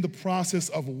begin the process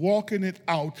of walking it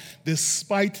out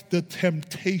despite the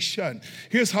temptation.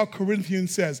 Here's how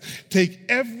Corinthians says, take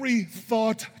every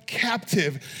thought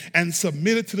captive and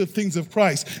submit it to the things of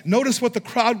Christ. Notice what the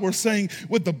crowd were saying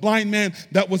with the blind man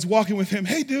that was walking with him.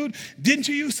 Hey, dude, didn't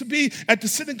you used to be at the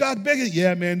synagogue begging?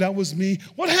 Yeah, man, that was me.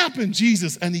 What happened,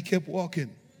 Jesus? And he kept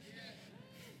walking.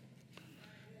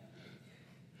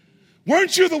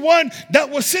 Weren't you the one that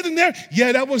was sitting there?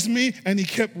 Yeah, that was me. And he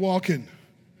kept walking.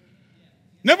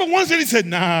 Never once did he say,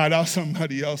 nah, that was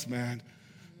somebody else, man.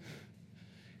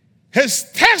 His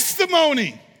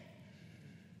testimony.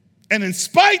 And in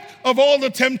spite of all the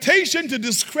temptation to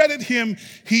discredit him,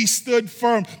 he stood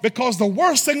firm. Because the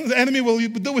worst thing the enemy will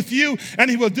do with you and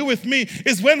he will do with me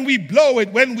is when we blow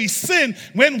it, when we sin,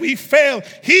 when we fail.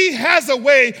 He has a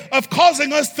way of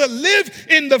causing us to live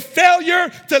in the failure,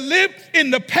 to live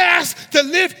in the past, to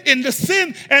live in the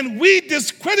sin. And we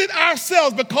discredit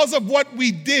ourselves because of what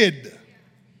we did.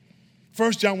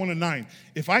 1 John 1:9.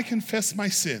 If I confess my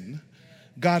sin,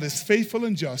 God is faithful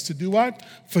and just to do what?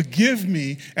 Forgive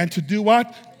me and to do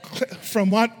what? From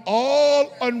what?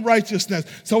 All unrighteousness.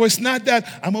 So it's not that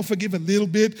I'm going to forgive a little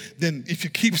bit, then if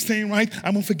you keep staying right,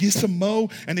 I'm going to forgive some more,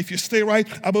 and if you stay right,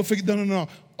 I'm going to forgive. No.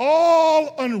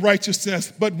 All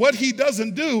unrighteousness. But what he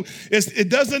doesn't do is it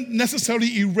doesn't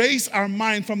necessarily erase our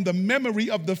mind from the memory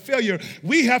of the failure.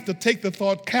 We have to take the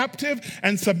thought captive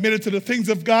and submit it to the things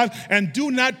of God and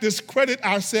do not discredit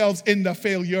ourselves in the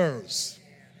failures.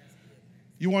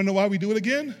 You want to know why we do it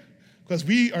again? Because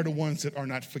we are the ones that are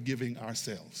not forgiving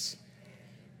ourselves.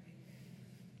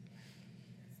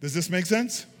 Does this make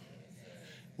sense?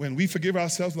 When we forgive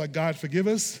ourselves like God forgive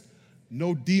us,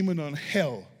 no demon on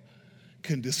hell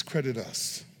can discredit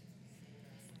us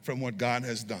from what God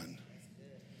has done.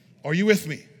 Are you with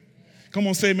me? Come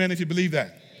on, say amen if you believe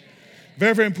that.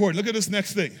 Very, very important. Look at this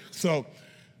next thing. So,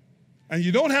 and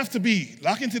you don't have to be,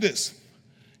 lock into this,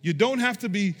 you don't have to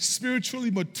be spiritually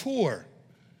mature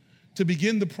to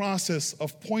begin the process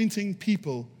of pointing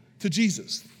people to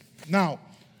Jesus. Now,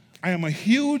 I am a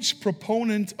huge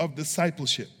proponent of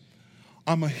discipleship.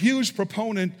 I'm a huge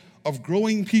proponent of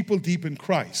growing people deep in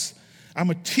Christ. I'm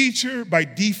a teacher by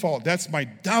default. That's my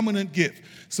dominant gift.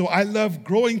 So I love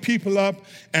growing people up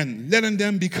and letting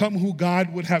them become who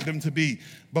God would have them to be.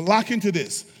 But lock into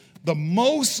this. The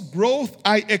most growth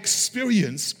I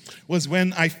experienced was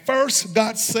when I first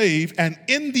got saved, and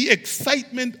in the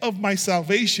excitement of my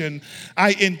salvation,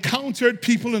 I encountered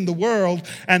people in the world,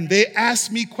 and they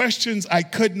asked me questions I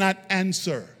could not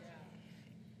answer.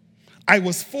 I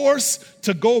was forced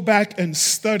to go back and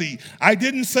study. I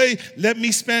didn't say, let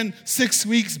me spend 6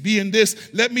 weeks being this.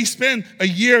 Let me spend a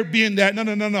year being that.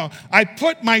 No. I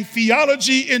put my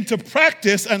theology into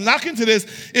practice, and lock into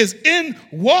this, is in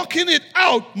walking it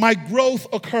out, my growth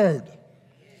occurred.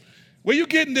 Where you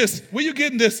getting this?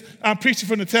 I'm preaching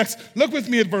from the text. Look with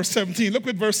me at verse 17. Look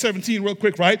at verse 17 real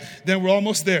quick, right? Then we're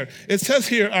almost there. It says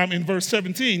here in verse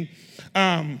 17,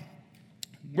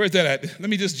 where's that at? Let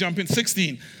me just jump in.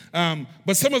 16.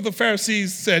 But some of the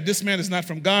Pharisees said, this man is not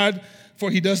from God,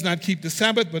 for he does not keep the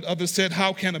Sabbath. But others said,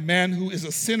 how can a man who is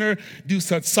a sinner do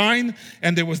such sign?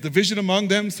 And there was division among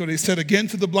them. So they said again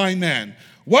to the blind man,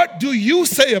 what do you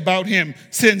say about him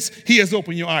since he has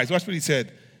opened your eyes? Watch what he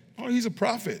said. Oh, he's a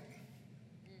prophet.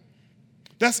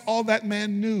 That's all that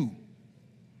man knew.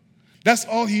 That's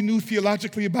all he knew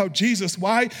theologically about Jesus.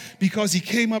 Why? Because he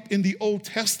came up in the Old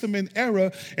Testament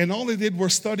era, and all they did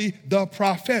was study the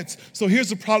prophets. So here's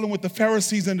the problem with the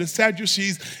Pharisees and the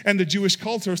Sadducees and the Jewish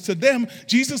cultures. To them,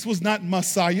 Jesus was not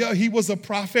Messiah. He was a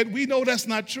prophet. We know that's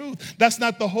not truth. That's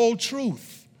not the whole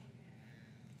truth.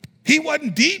 He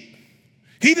wasn't deep.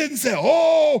 He didn't say,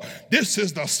 oh, this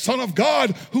is the Son of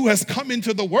God who has come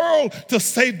into the world to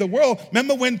save the world.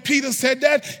 Remember when Peter said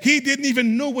that? He didn't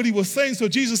even know what he was saying. So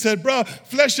Jesus said, bro,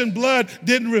 flesh and blood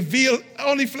didn't reveal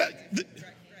only flesh.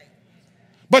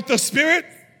 But the Spirit,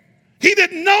 he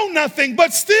didn't know nothing,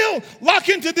 but still, lock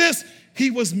into this. He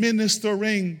was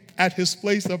ministering at his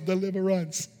place of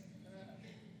deliverance.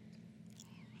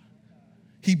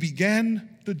 He began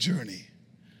the journey.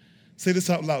 Say this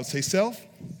out loud. Say self.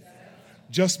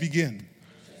 Just begin.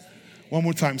 One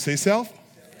more time. Say self.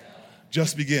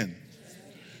 Just begin.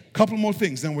 Couple more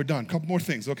things, then we're done. Couple more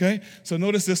things, okay? So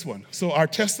notice this one. So our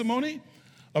testimony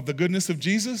of the goodness of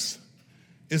Jesus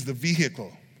is the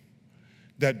vehicle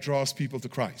that draws people to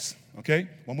Christ, okay?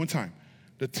 One more time.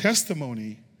 The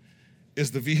testimony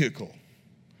is the vehicle.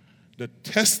 The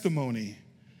testimony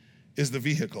is the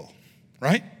vehicle,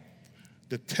 right?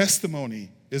 The testimony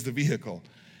is the vehicle.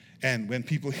 And when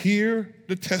people hear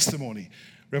the testimony,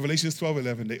 Revelation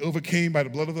 12:11, they overcame by the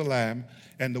blood of the Lamb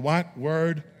and the what?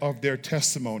 Word of their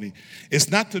testimony. It's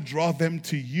not to draw them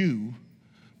to you,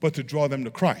 but to draw them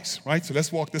to Christ, right? So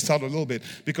let's walk this out a little bit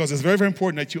because it's very, very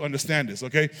important that you understand this,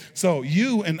 okay? So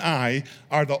you and I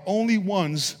are the only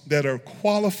ones that are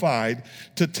qualified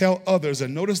to tell others,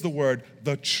 and notice the word,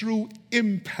 the true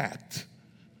impact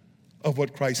of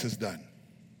what Christ has done.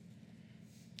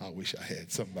 I wish I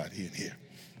had somebody in here.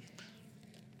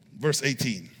 Verse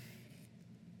 18.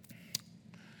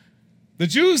 The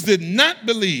Jews did not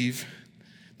believe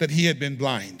that he had been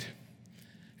blind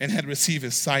and had received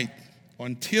his sight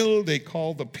until they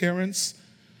called the parents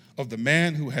of the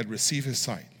man who had received his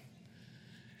sight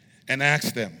and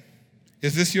asked them,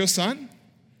 "Is this your son,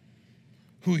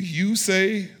 who you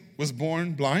say was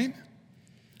born blind?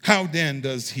 How then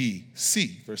does he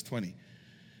see?" Verse 20.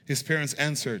 His parents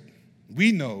answered,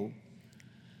 "We know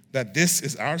that this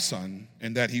is our son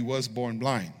and that he was born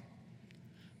blind.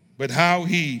 But how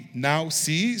he now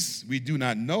sees, we do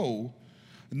not know,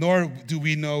 nor do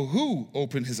we know who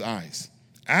opened his eyes.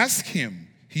 Ask him,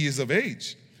 he is of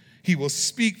age. He will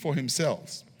speak for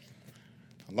himself."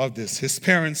 I love this. His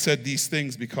parents said these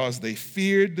things because they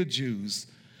feared the Jews,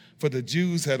 for the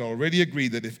Jews had already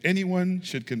agreed that if anyone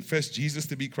should confess Jesus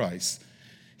to be Christ,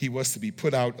 he was to be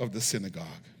put out of the synagogue.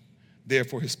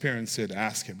 Therefore, his parents said,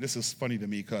 "Ask him." This is funny to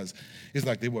me because it's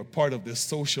like they were part of this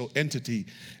social entity,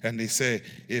 and they say,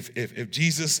 if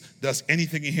Jesus does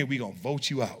anything in here, we're going to vote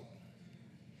you out.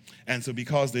 And so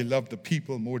because they loved the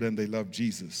people more than they loved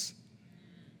Jesus.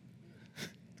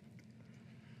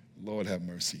 Lord have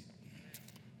mercy.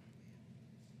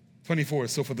 24,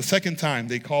 so for the second time,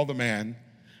 they called the man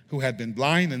who had been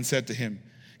blind and said to him,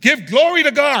 "Give glory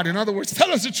to God." In other words,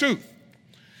 tell us the truth.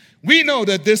 "We know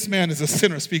that this man is a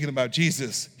sinner," speaking about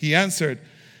Jesus. He answered,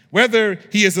 "Whether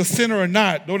he is a sinner or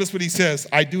not," notice what he says,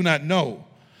 "I do not know.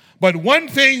 But one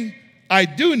thing I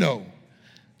do know,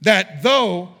 that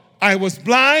though I was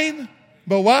blind,"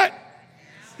 but what?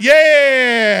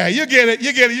 Yeah, you get it.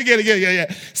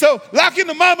 Yeah. So lock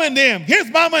into mama and them.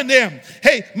 Here's mama and them.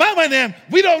 Hey, mama and them,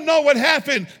 we don't know what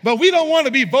happened, but we don't want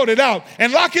to be voted out.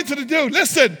 And lock into the dude.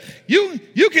 Listen,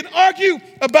 you can argue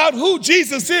about who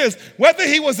Jesus is, whether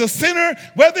he was a sinner,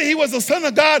 whether he was a son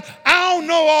of God. I don't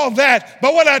know all that.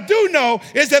 But what I do know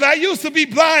is that I used to be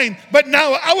blind, but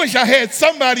now I wish I had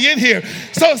somebody in here.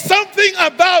 So something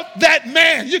about that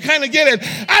man, you kind of get it.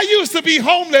 I used to be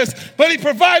homeless, but he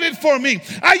provided for me.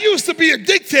 I used to be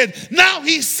addicted. Now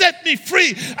he set me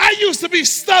free. I used to be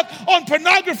stuck on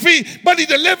pornography, but he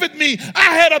delivered me.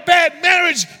 I had a bad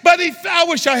marriage, but I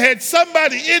wish I had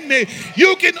somebody in me.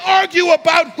 You can argue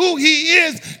about who he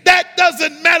is. That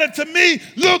doesn't matter to me.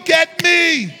 Look at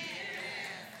me.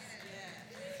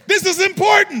 This is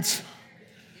important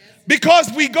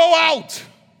because we go out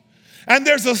and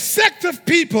there's a sect of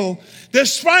people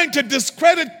that's trying to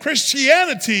discredit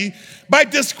Christianity by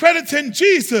discrediting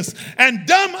Jesus, and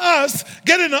dumb us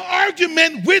get in an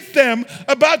argument with them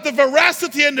about the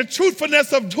veracity and the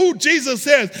truthfulness of who Jesus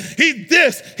is. He's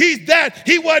this, he's that,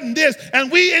 he wasn't this, and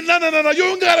no, you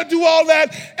don't got to do all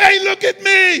that. Hey, look at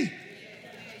me.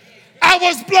 I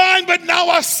was blind, but now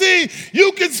I see.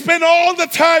 You can spend all the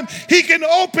time. He can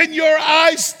open your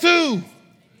eyes too.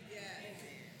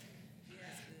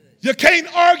 You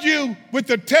can't argue with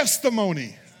the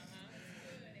testimony.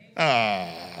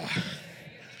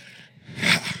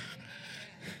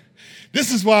 This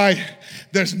is why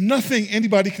there's nothing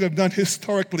anybody could have done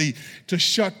historically to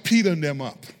shut Peter and them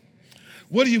up.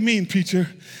 What do you mean, preacher?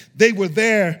 They were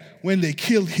there when they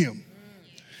killed him.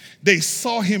 They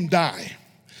saw him die.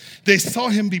 They saw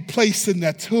him be placed in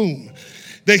that tomb.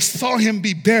 They saw him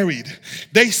be buried.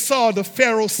 They saw the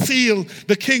Pharaoh seal,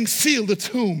 the king seal the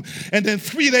tomb. And then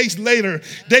 3 days later,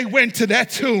 they went to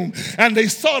that tomb and they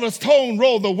saw the stone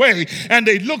rolled away. And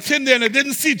they looked in there and they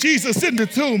didn't see Jesus in the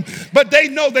tomb. But they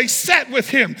know they sat with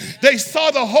him. They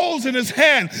saw the holes in his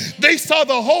hand. They saw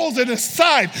the holes in his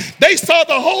side. They saw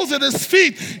the holes in his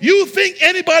feet. You think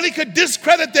anybody could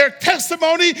discredit their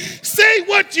testimony? Say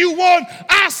what you want.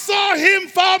 I saw him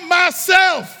for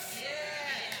myself.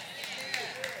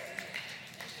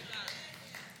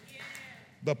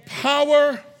 The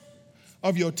power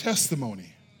of your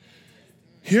testimony.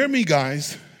 Hear me,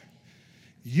 guys.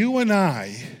 You and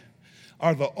I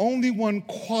are the only one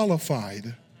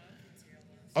qualified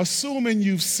assuming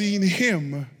you've seen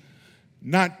him,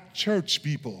 not church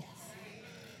people.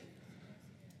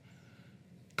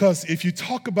 Because if you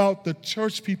talk about the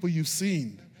church people you've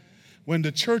seen, when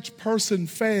the church person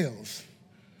fails,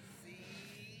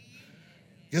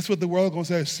 guess what the world gonna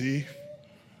say? See,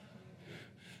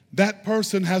 that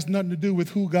person has nothing to do with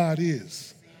who God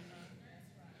is.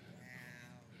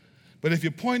 But if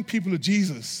you point people to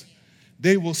Jesus,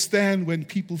 they will stand when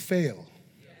people fail.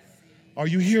 Are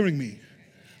you hearing me?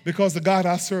 Because the God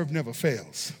I serve never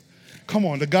fails. Come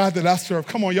on, the God that I serve.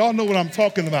 Come on, y'all know what I'm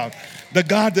talking about. The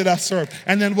God that I serve.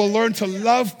 And then we'll learn to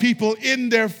love people in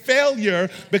their failure,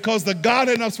 because the God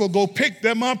in us will go pick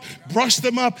them up, brush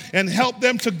them up, and help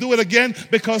them to do it again,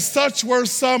 because such were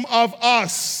some of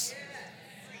us.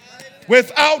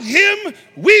 Without him,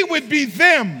 we would be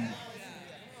them.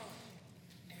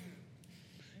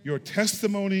 Your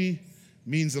testimony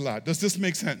means a lot. Does this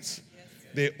make sense?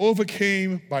 They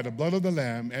overcame by the blood of the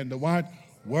Lamb and the what?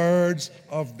 Words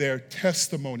of their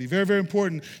testimony. Very, very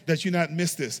important that you not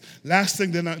miss this. Last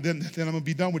thing, then I'm going to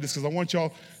be done with this, because I want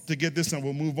y'all to get this and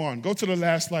we'll move on. Go to the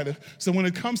last slide. So when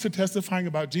it comes to testifying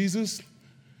about Jesus,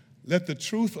 let the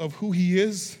truth of who he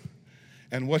is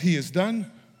and what he has done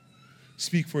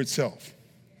speak for itself.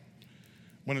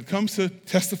 When it comes to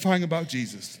testifying about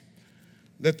Jesus,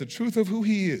 let the truth of who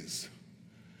he is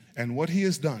and what he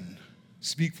has done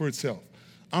speak for itself.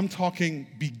 I'm talking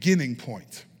beginning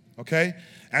point, okay?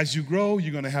 As you grow,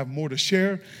 you're going to have more to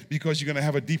share, because you're going to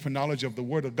have a deeper knowledge of the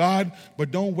Word of God, but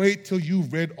don't wait till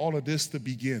you've read all of this to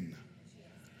begin.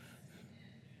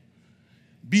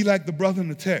 Be like the brother in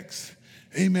the text.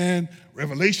 Amen.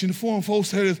 Revelation 4 and 4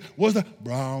 said, what's that?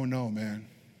 Bro, I don't know, man.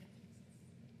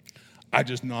 I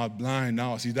just know I'm blind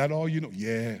now. See, that all you know?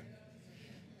 Yeah.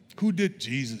 Who did?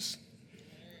 Jesus.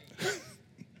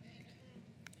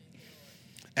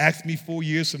 Ask me 4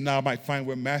 years from now, I might find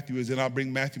where Matthew is, and I'll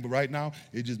bring Matthew, but right now,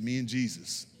 it's just me and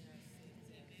Jesus.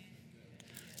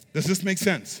 Does this make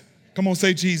sense? Come on,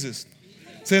 say Jesus.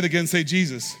 Say it again, say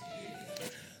Jesus.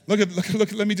 Look,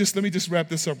 let me just wrap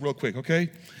this up real quick,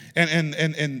 okay?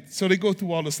 And so they go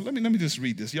through all this. Let me just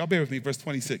read this. Y'all bear with me, verse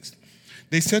 26.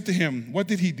 They said to him, what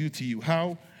did he do to you?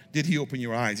 How did he open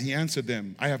your eyes? He answered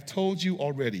them, I have told you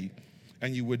already,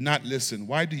 and you would not listen.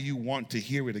 Why do you want to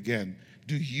hear it again?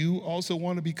 Do you also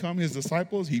want to become his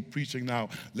disciples? He preaching now,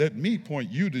 let me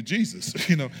point you to Jesus.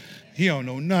 He don't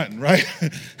know nothing, right?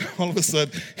 All of a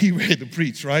sudden, he ready to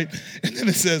preach, right? And then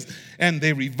it says, and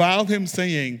they reviled him,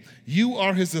 saying, you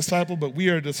are his disciple, but we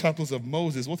are disciples of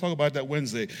Moses. We'll talk about that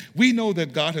Wednesday. We know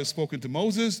that God has spoken to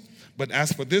Moses, but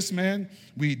as for this man,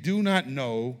 we do not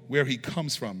know where he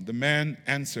comes from. The man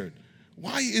answered,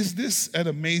 why is this an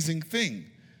amazing thing?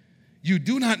 You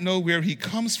do not know where he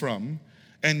comes from,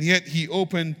 and yet he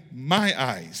opened my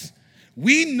eyes.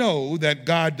 We know that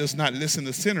God does not listen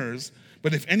to sinners,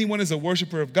 but if anyone is a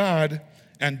worshiper of God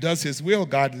and does his will,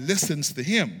 God listens to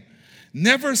him.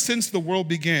 Never since the world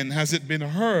began has it been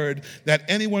heard that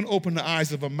anyone opened the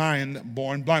eyes of a man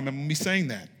born blind. Remember me saying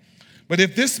that. But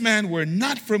if this man were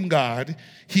not from God,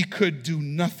 he could do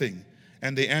nothing.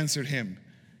 And they answered him,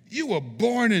 you were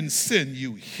born in sin,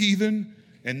 you heathen,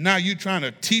 and now you're trying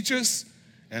to teach us?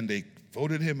 And they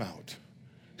voted him out.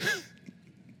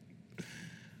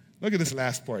 Look at this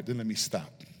last part, then let me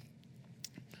stop.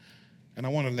 And I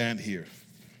want to land here.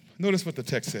 Notice what the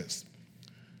text says.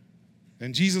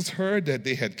 And Jesus heard that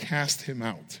they had cast him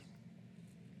out.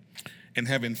 And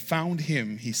having found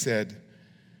him, he said,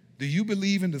 do you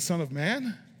believe in the Son of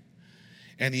Man?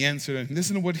 And he answered, and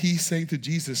listen to what he's saying to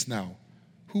Jesus now.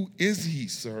 Who is he,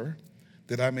 sir,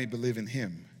 that I may believe in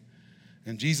him?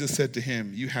 And Jesus said to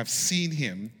him, you have seen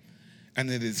him, and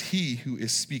it is he who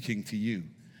is speaking to you.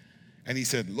 And he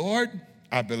said, Lord,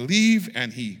 I believe,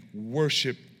 and he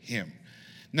worshiped him.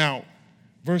 Now,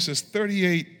 verses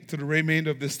 38 to the remainder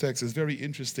of this text is very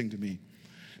interesting to me,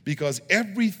 because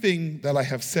everything that I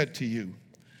have said to you,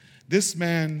 this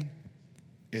man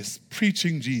is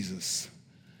preaching Jesus,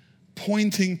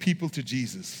 pointing people to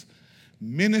Jesus,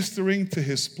 ministering to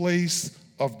his place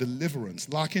of deliverance.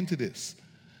 Lock into this.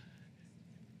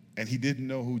 And he didn't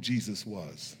know who Jesus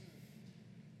was.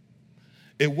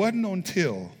 It wasn't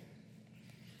until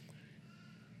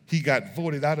he got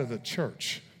voted out of the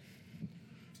church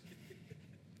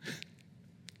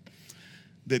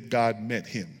that God met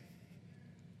him.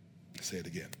 Say it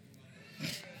again.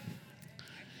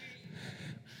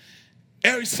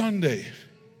 Every Sunday,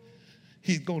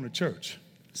 he'd go to church,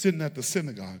 sitting at the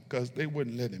synagogue, because they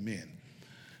wouldn't let him in.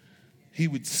 He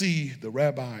would see the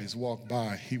rabbis walk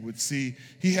by.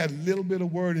 He had a little bit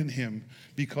of word in him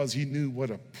because he knew what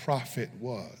a prophet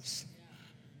was.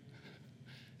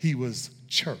 He was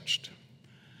churched.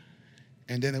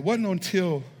 And then it wasn't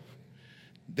until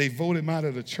they voted him out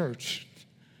of the church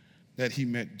that he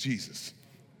met Jesus.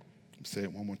 I'll say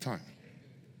it one more time.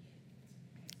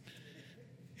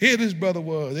 Here this brother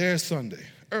was every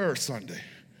Sunday,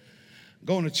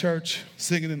 going to church,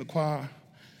 singing in the choir,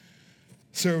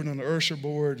 serving on the usher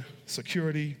board,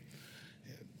 security,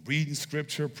 reading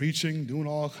scripture, preaching, doing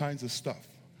all kinds of stuff.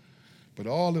 But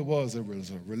all it was a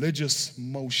religious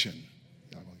motion.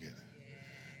 Y'all gonna get it.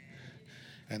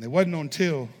 And it wasn't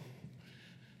until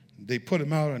they put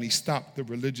him out and he stopped the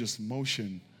religious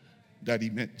motion that he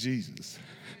met Jesus.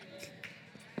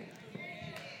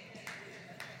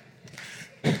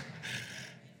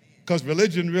 Because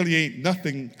religion really ain't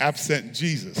nothing absent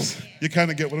Jesus. You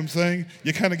kind of get what I'm saying?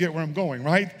 You kind of get where I'm going,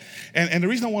 right? And the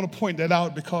reason I want to point that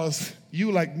out, because you,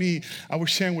 like me, I was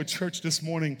sharing with church this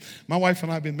morning. My wife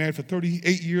and I have been married for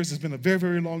 38 years. It's been a very,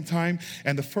 very long time.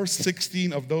 And the first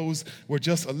 16 of those were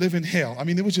just a living hell. I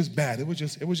mean, it was just bad. It was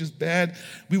just bad.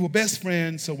 We were best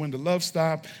friends. So when the love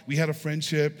stopped, we had a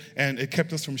friendship, and it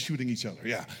kept us from shooting each other.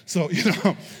 Yeah. So,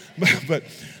 but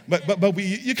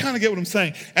you kind of get what I'm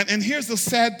saying. And here's the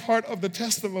sad part of the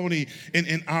testimony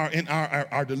in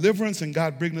our deliverance and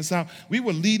God bringing us out. We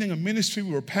were leading a ministry.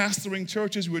 We were pastoring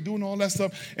churches. We were doing all that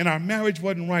stuff. And our marriage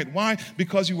wasn't right. Why?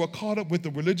 Because you were caught up with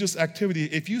the religious activity.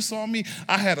 If you saw me,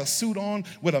 I had a suit on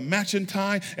with a matching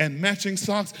tie and matching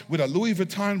socks with a Louis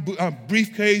Vuitton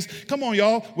briefcase. Come on,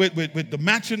 y'all, with the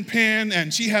matching pen.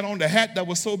 And she had on the hat that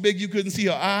was so big you couldn't see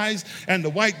her eyes, and the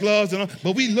white gloves. And all,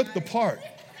 but we looked the part.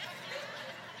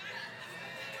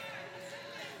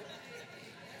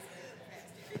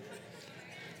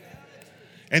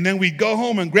 And then we go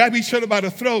home and grab each other by the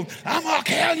throat. I'm gonna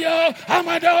kill you. I'm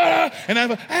a daughter. And I'm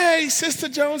like, hey, Sister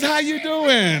Jones, how you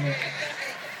doing?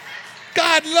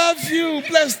 God loves you.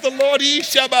 Bless the Lord.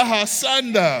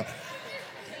 Ishabahasanda.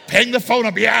 Hang the phone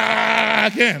up. Yeah,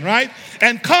 again, right?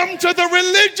 And come to the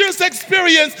religious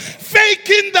experience,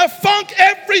 faking the funk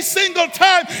every single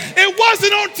time. It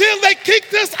wasn't until they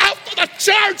kicked us out of the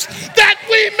church that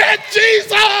we met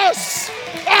Jesus.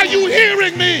 Are you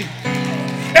hearing me?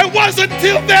 It wasn't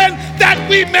until then that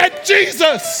we met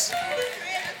Jesus.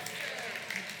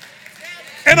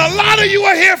 And a lot of you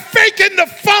are here faking the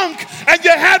funk and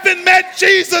you haven't met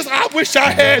Jesus. I wish I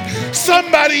had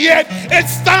somebody yet.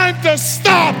 It's time to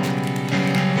stop.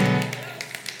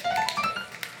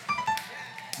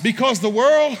 Because the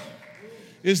world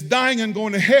is dying and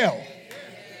going to hell.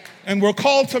 And we're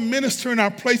called to minister in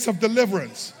our place of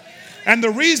deliverance. And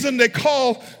the reason they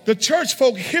call the church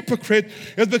folk hypocrite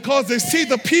is because they see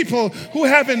the people who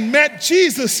haven't met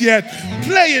Jesus yet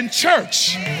play in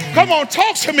church. Come on,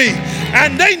 talk to me.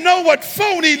 And they know what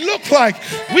phony look like.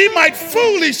 We might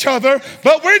fool each other,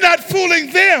 but we're not fooling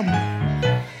them.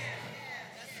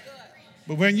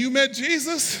 But when you met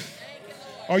Jesus,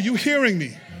 are you hearing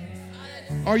me?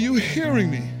 Are you hearing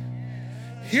me?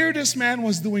 Here this man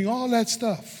was doing all that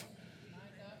stuff.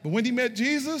 But when he met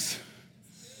Jesus,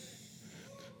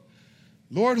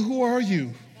 Lord, who are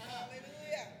you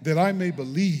that I may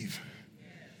believe?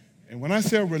 And when I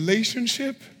say a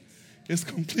relationship, it's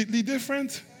completely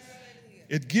different.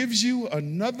 It gives you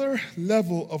another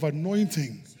level of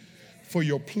anointing for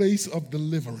your place of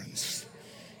deliverance.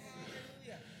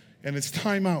 And it's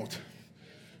time out.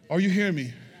 Are you hearing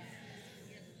me?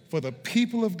 For the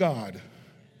people of God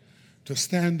to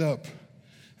stand up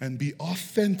and be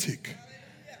authentic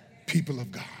people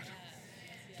of God.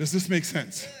 Does this make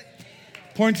sense?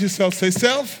 Point to yourself, say,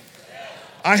 self,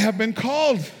 I have been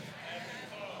called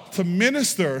to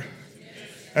minister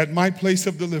at my place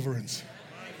of deliverance.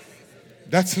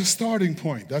 That's a starting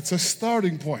point. That's a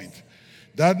starting point.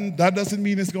 That doesn't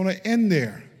mean it's going to end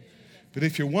there. But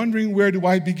if you're wondering, where do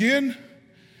I begin?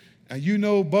 And you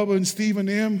know Bubba and Steve and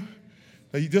them,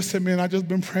 that you just said, man, I just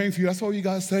been praying for you. That's all you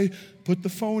got to say. Put the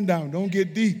phone down. Don't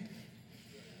get deep.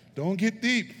 Don't get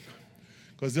deep.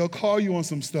 Because they'll call you on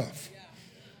some stuff.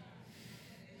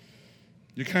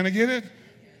 You kind of get it?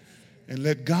 And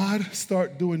let God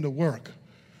start doing the work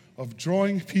of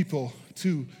drawing people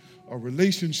to a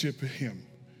relationship with Him.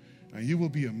 And you will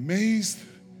be amazed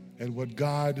at what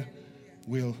God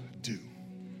will do.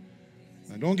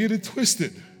 Now, don't get it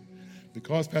twisted.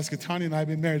 Because Pastor Tanya and I have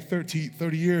been married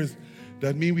 30 years,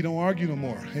 doesn't mean we don't argue no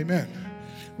more. Amen.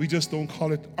 We just don't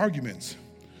call it arguments.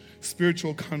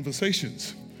 Spiritual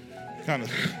conversations.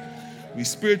 We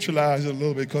spiritualize it a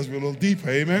little bit because we're a little deeper.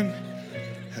 Amen.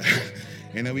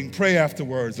 And then we can pray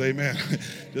afterwards, amen.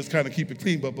 Just kind of keep it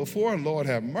clean. But before, Lord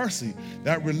have mercy,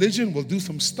 that religion will do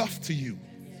some stuff to you.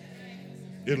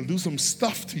 It'll do some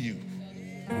stuff to you.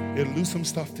 It'll do some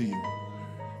stuff to you.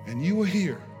 And you are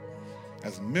here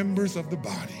as members of the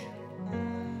body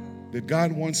that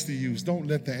God wants to use, don't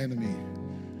let the enemy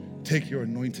take your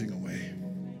anointing away.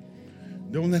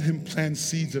 Don't let him plant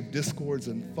seeds of discords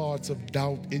and thoughts of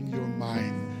doubt in your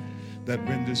mind that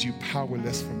renders you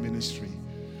powerless for ministry.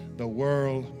 The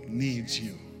world needs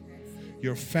you.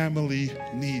 Your family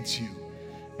needs you.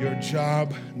 Your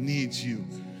job needs you.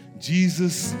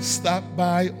 Jesus stopped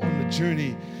by on the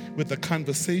journey with a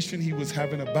conversation he was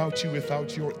having about you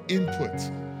without your input,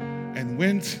 and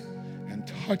went and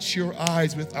touched your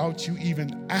eyes without you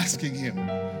even asking him,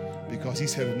 because he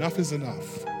said, enough is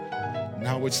enough.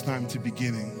 Now it's time to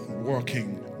begin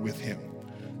working with him.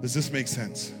 Does this make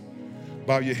sense?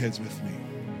 Bow your heads with me.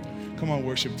 Come on,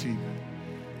 worship team.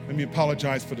 Let me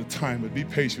apologize for the time, but be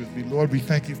patient with me. Lord, we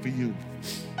thank you for you.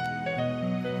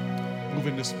 Move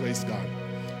in this place, God.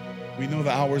 We know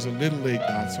the hour's a little late,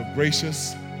 God, so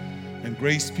gracious and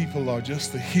grace people are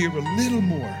just to hear a little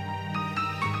more.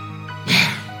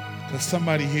 Because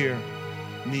somebody here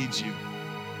needs you.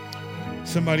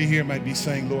 Somebody here might be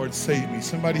saying, Lord, save me.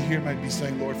 Somebody here might be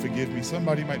saying, Lord, forgive me.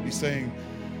 Somebody might be saying,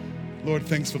 Lord,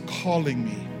 thanks for calling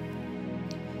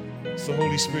me. So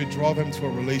Holy Spirit, draw them to a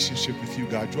relationship with you,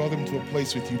 God. Draw them to a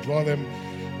place with you. Draw them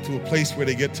to a place where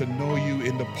they get to know you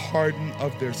in the pardon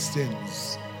of their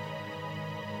sins.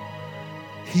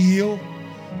 Heal,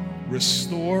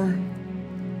 restore,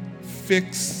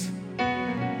 fix,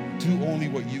 do only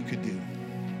what you could do.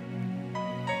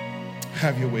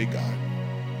 Have your way, God.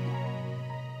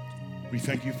 We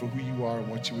thank you for who you are and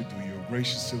what you would do. You're a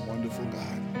gracious and wonderful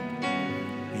God.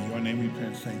 In your name we pray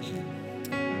and thank you.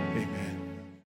 Amen.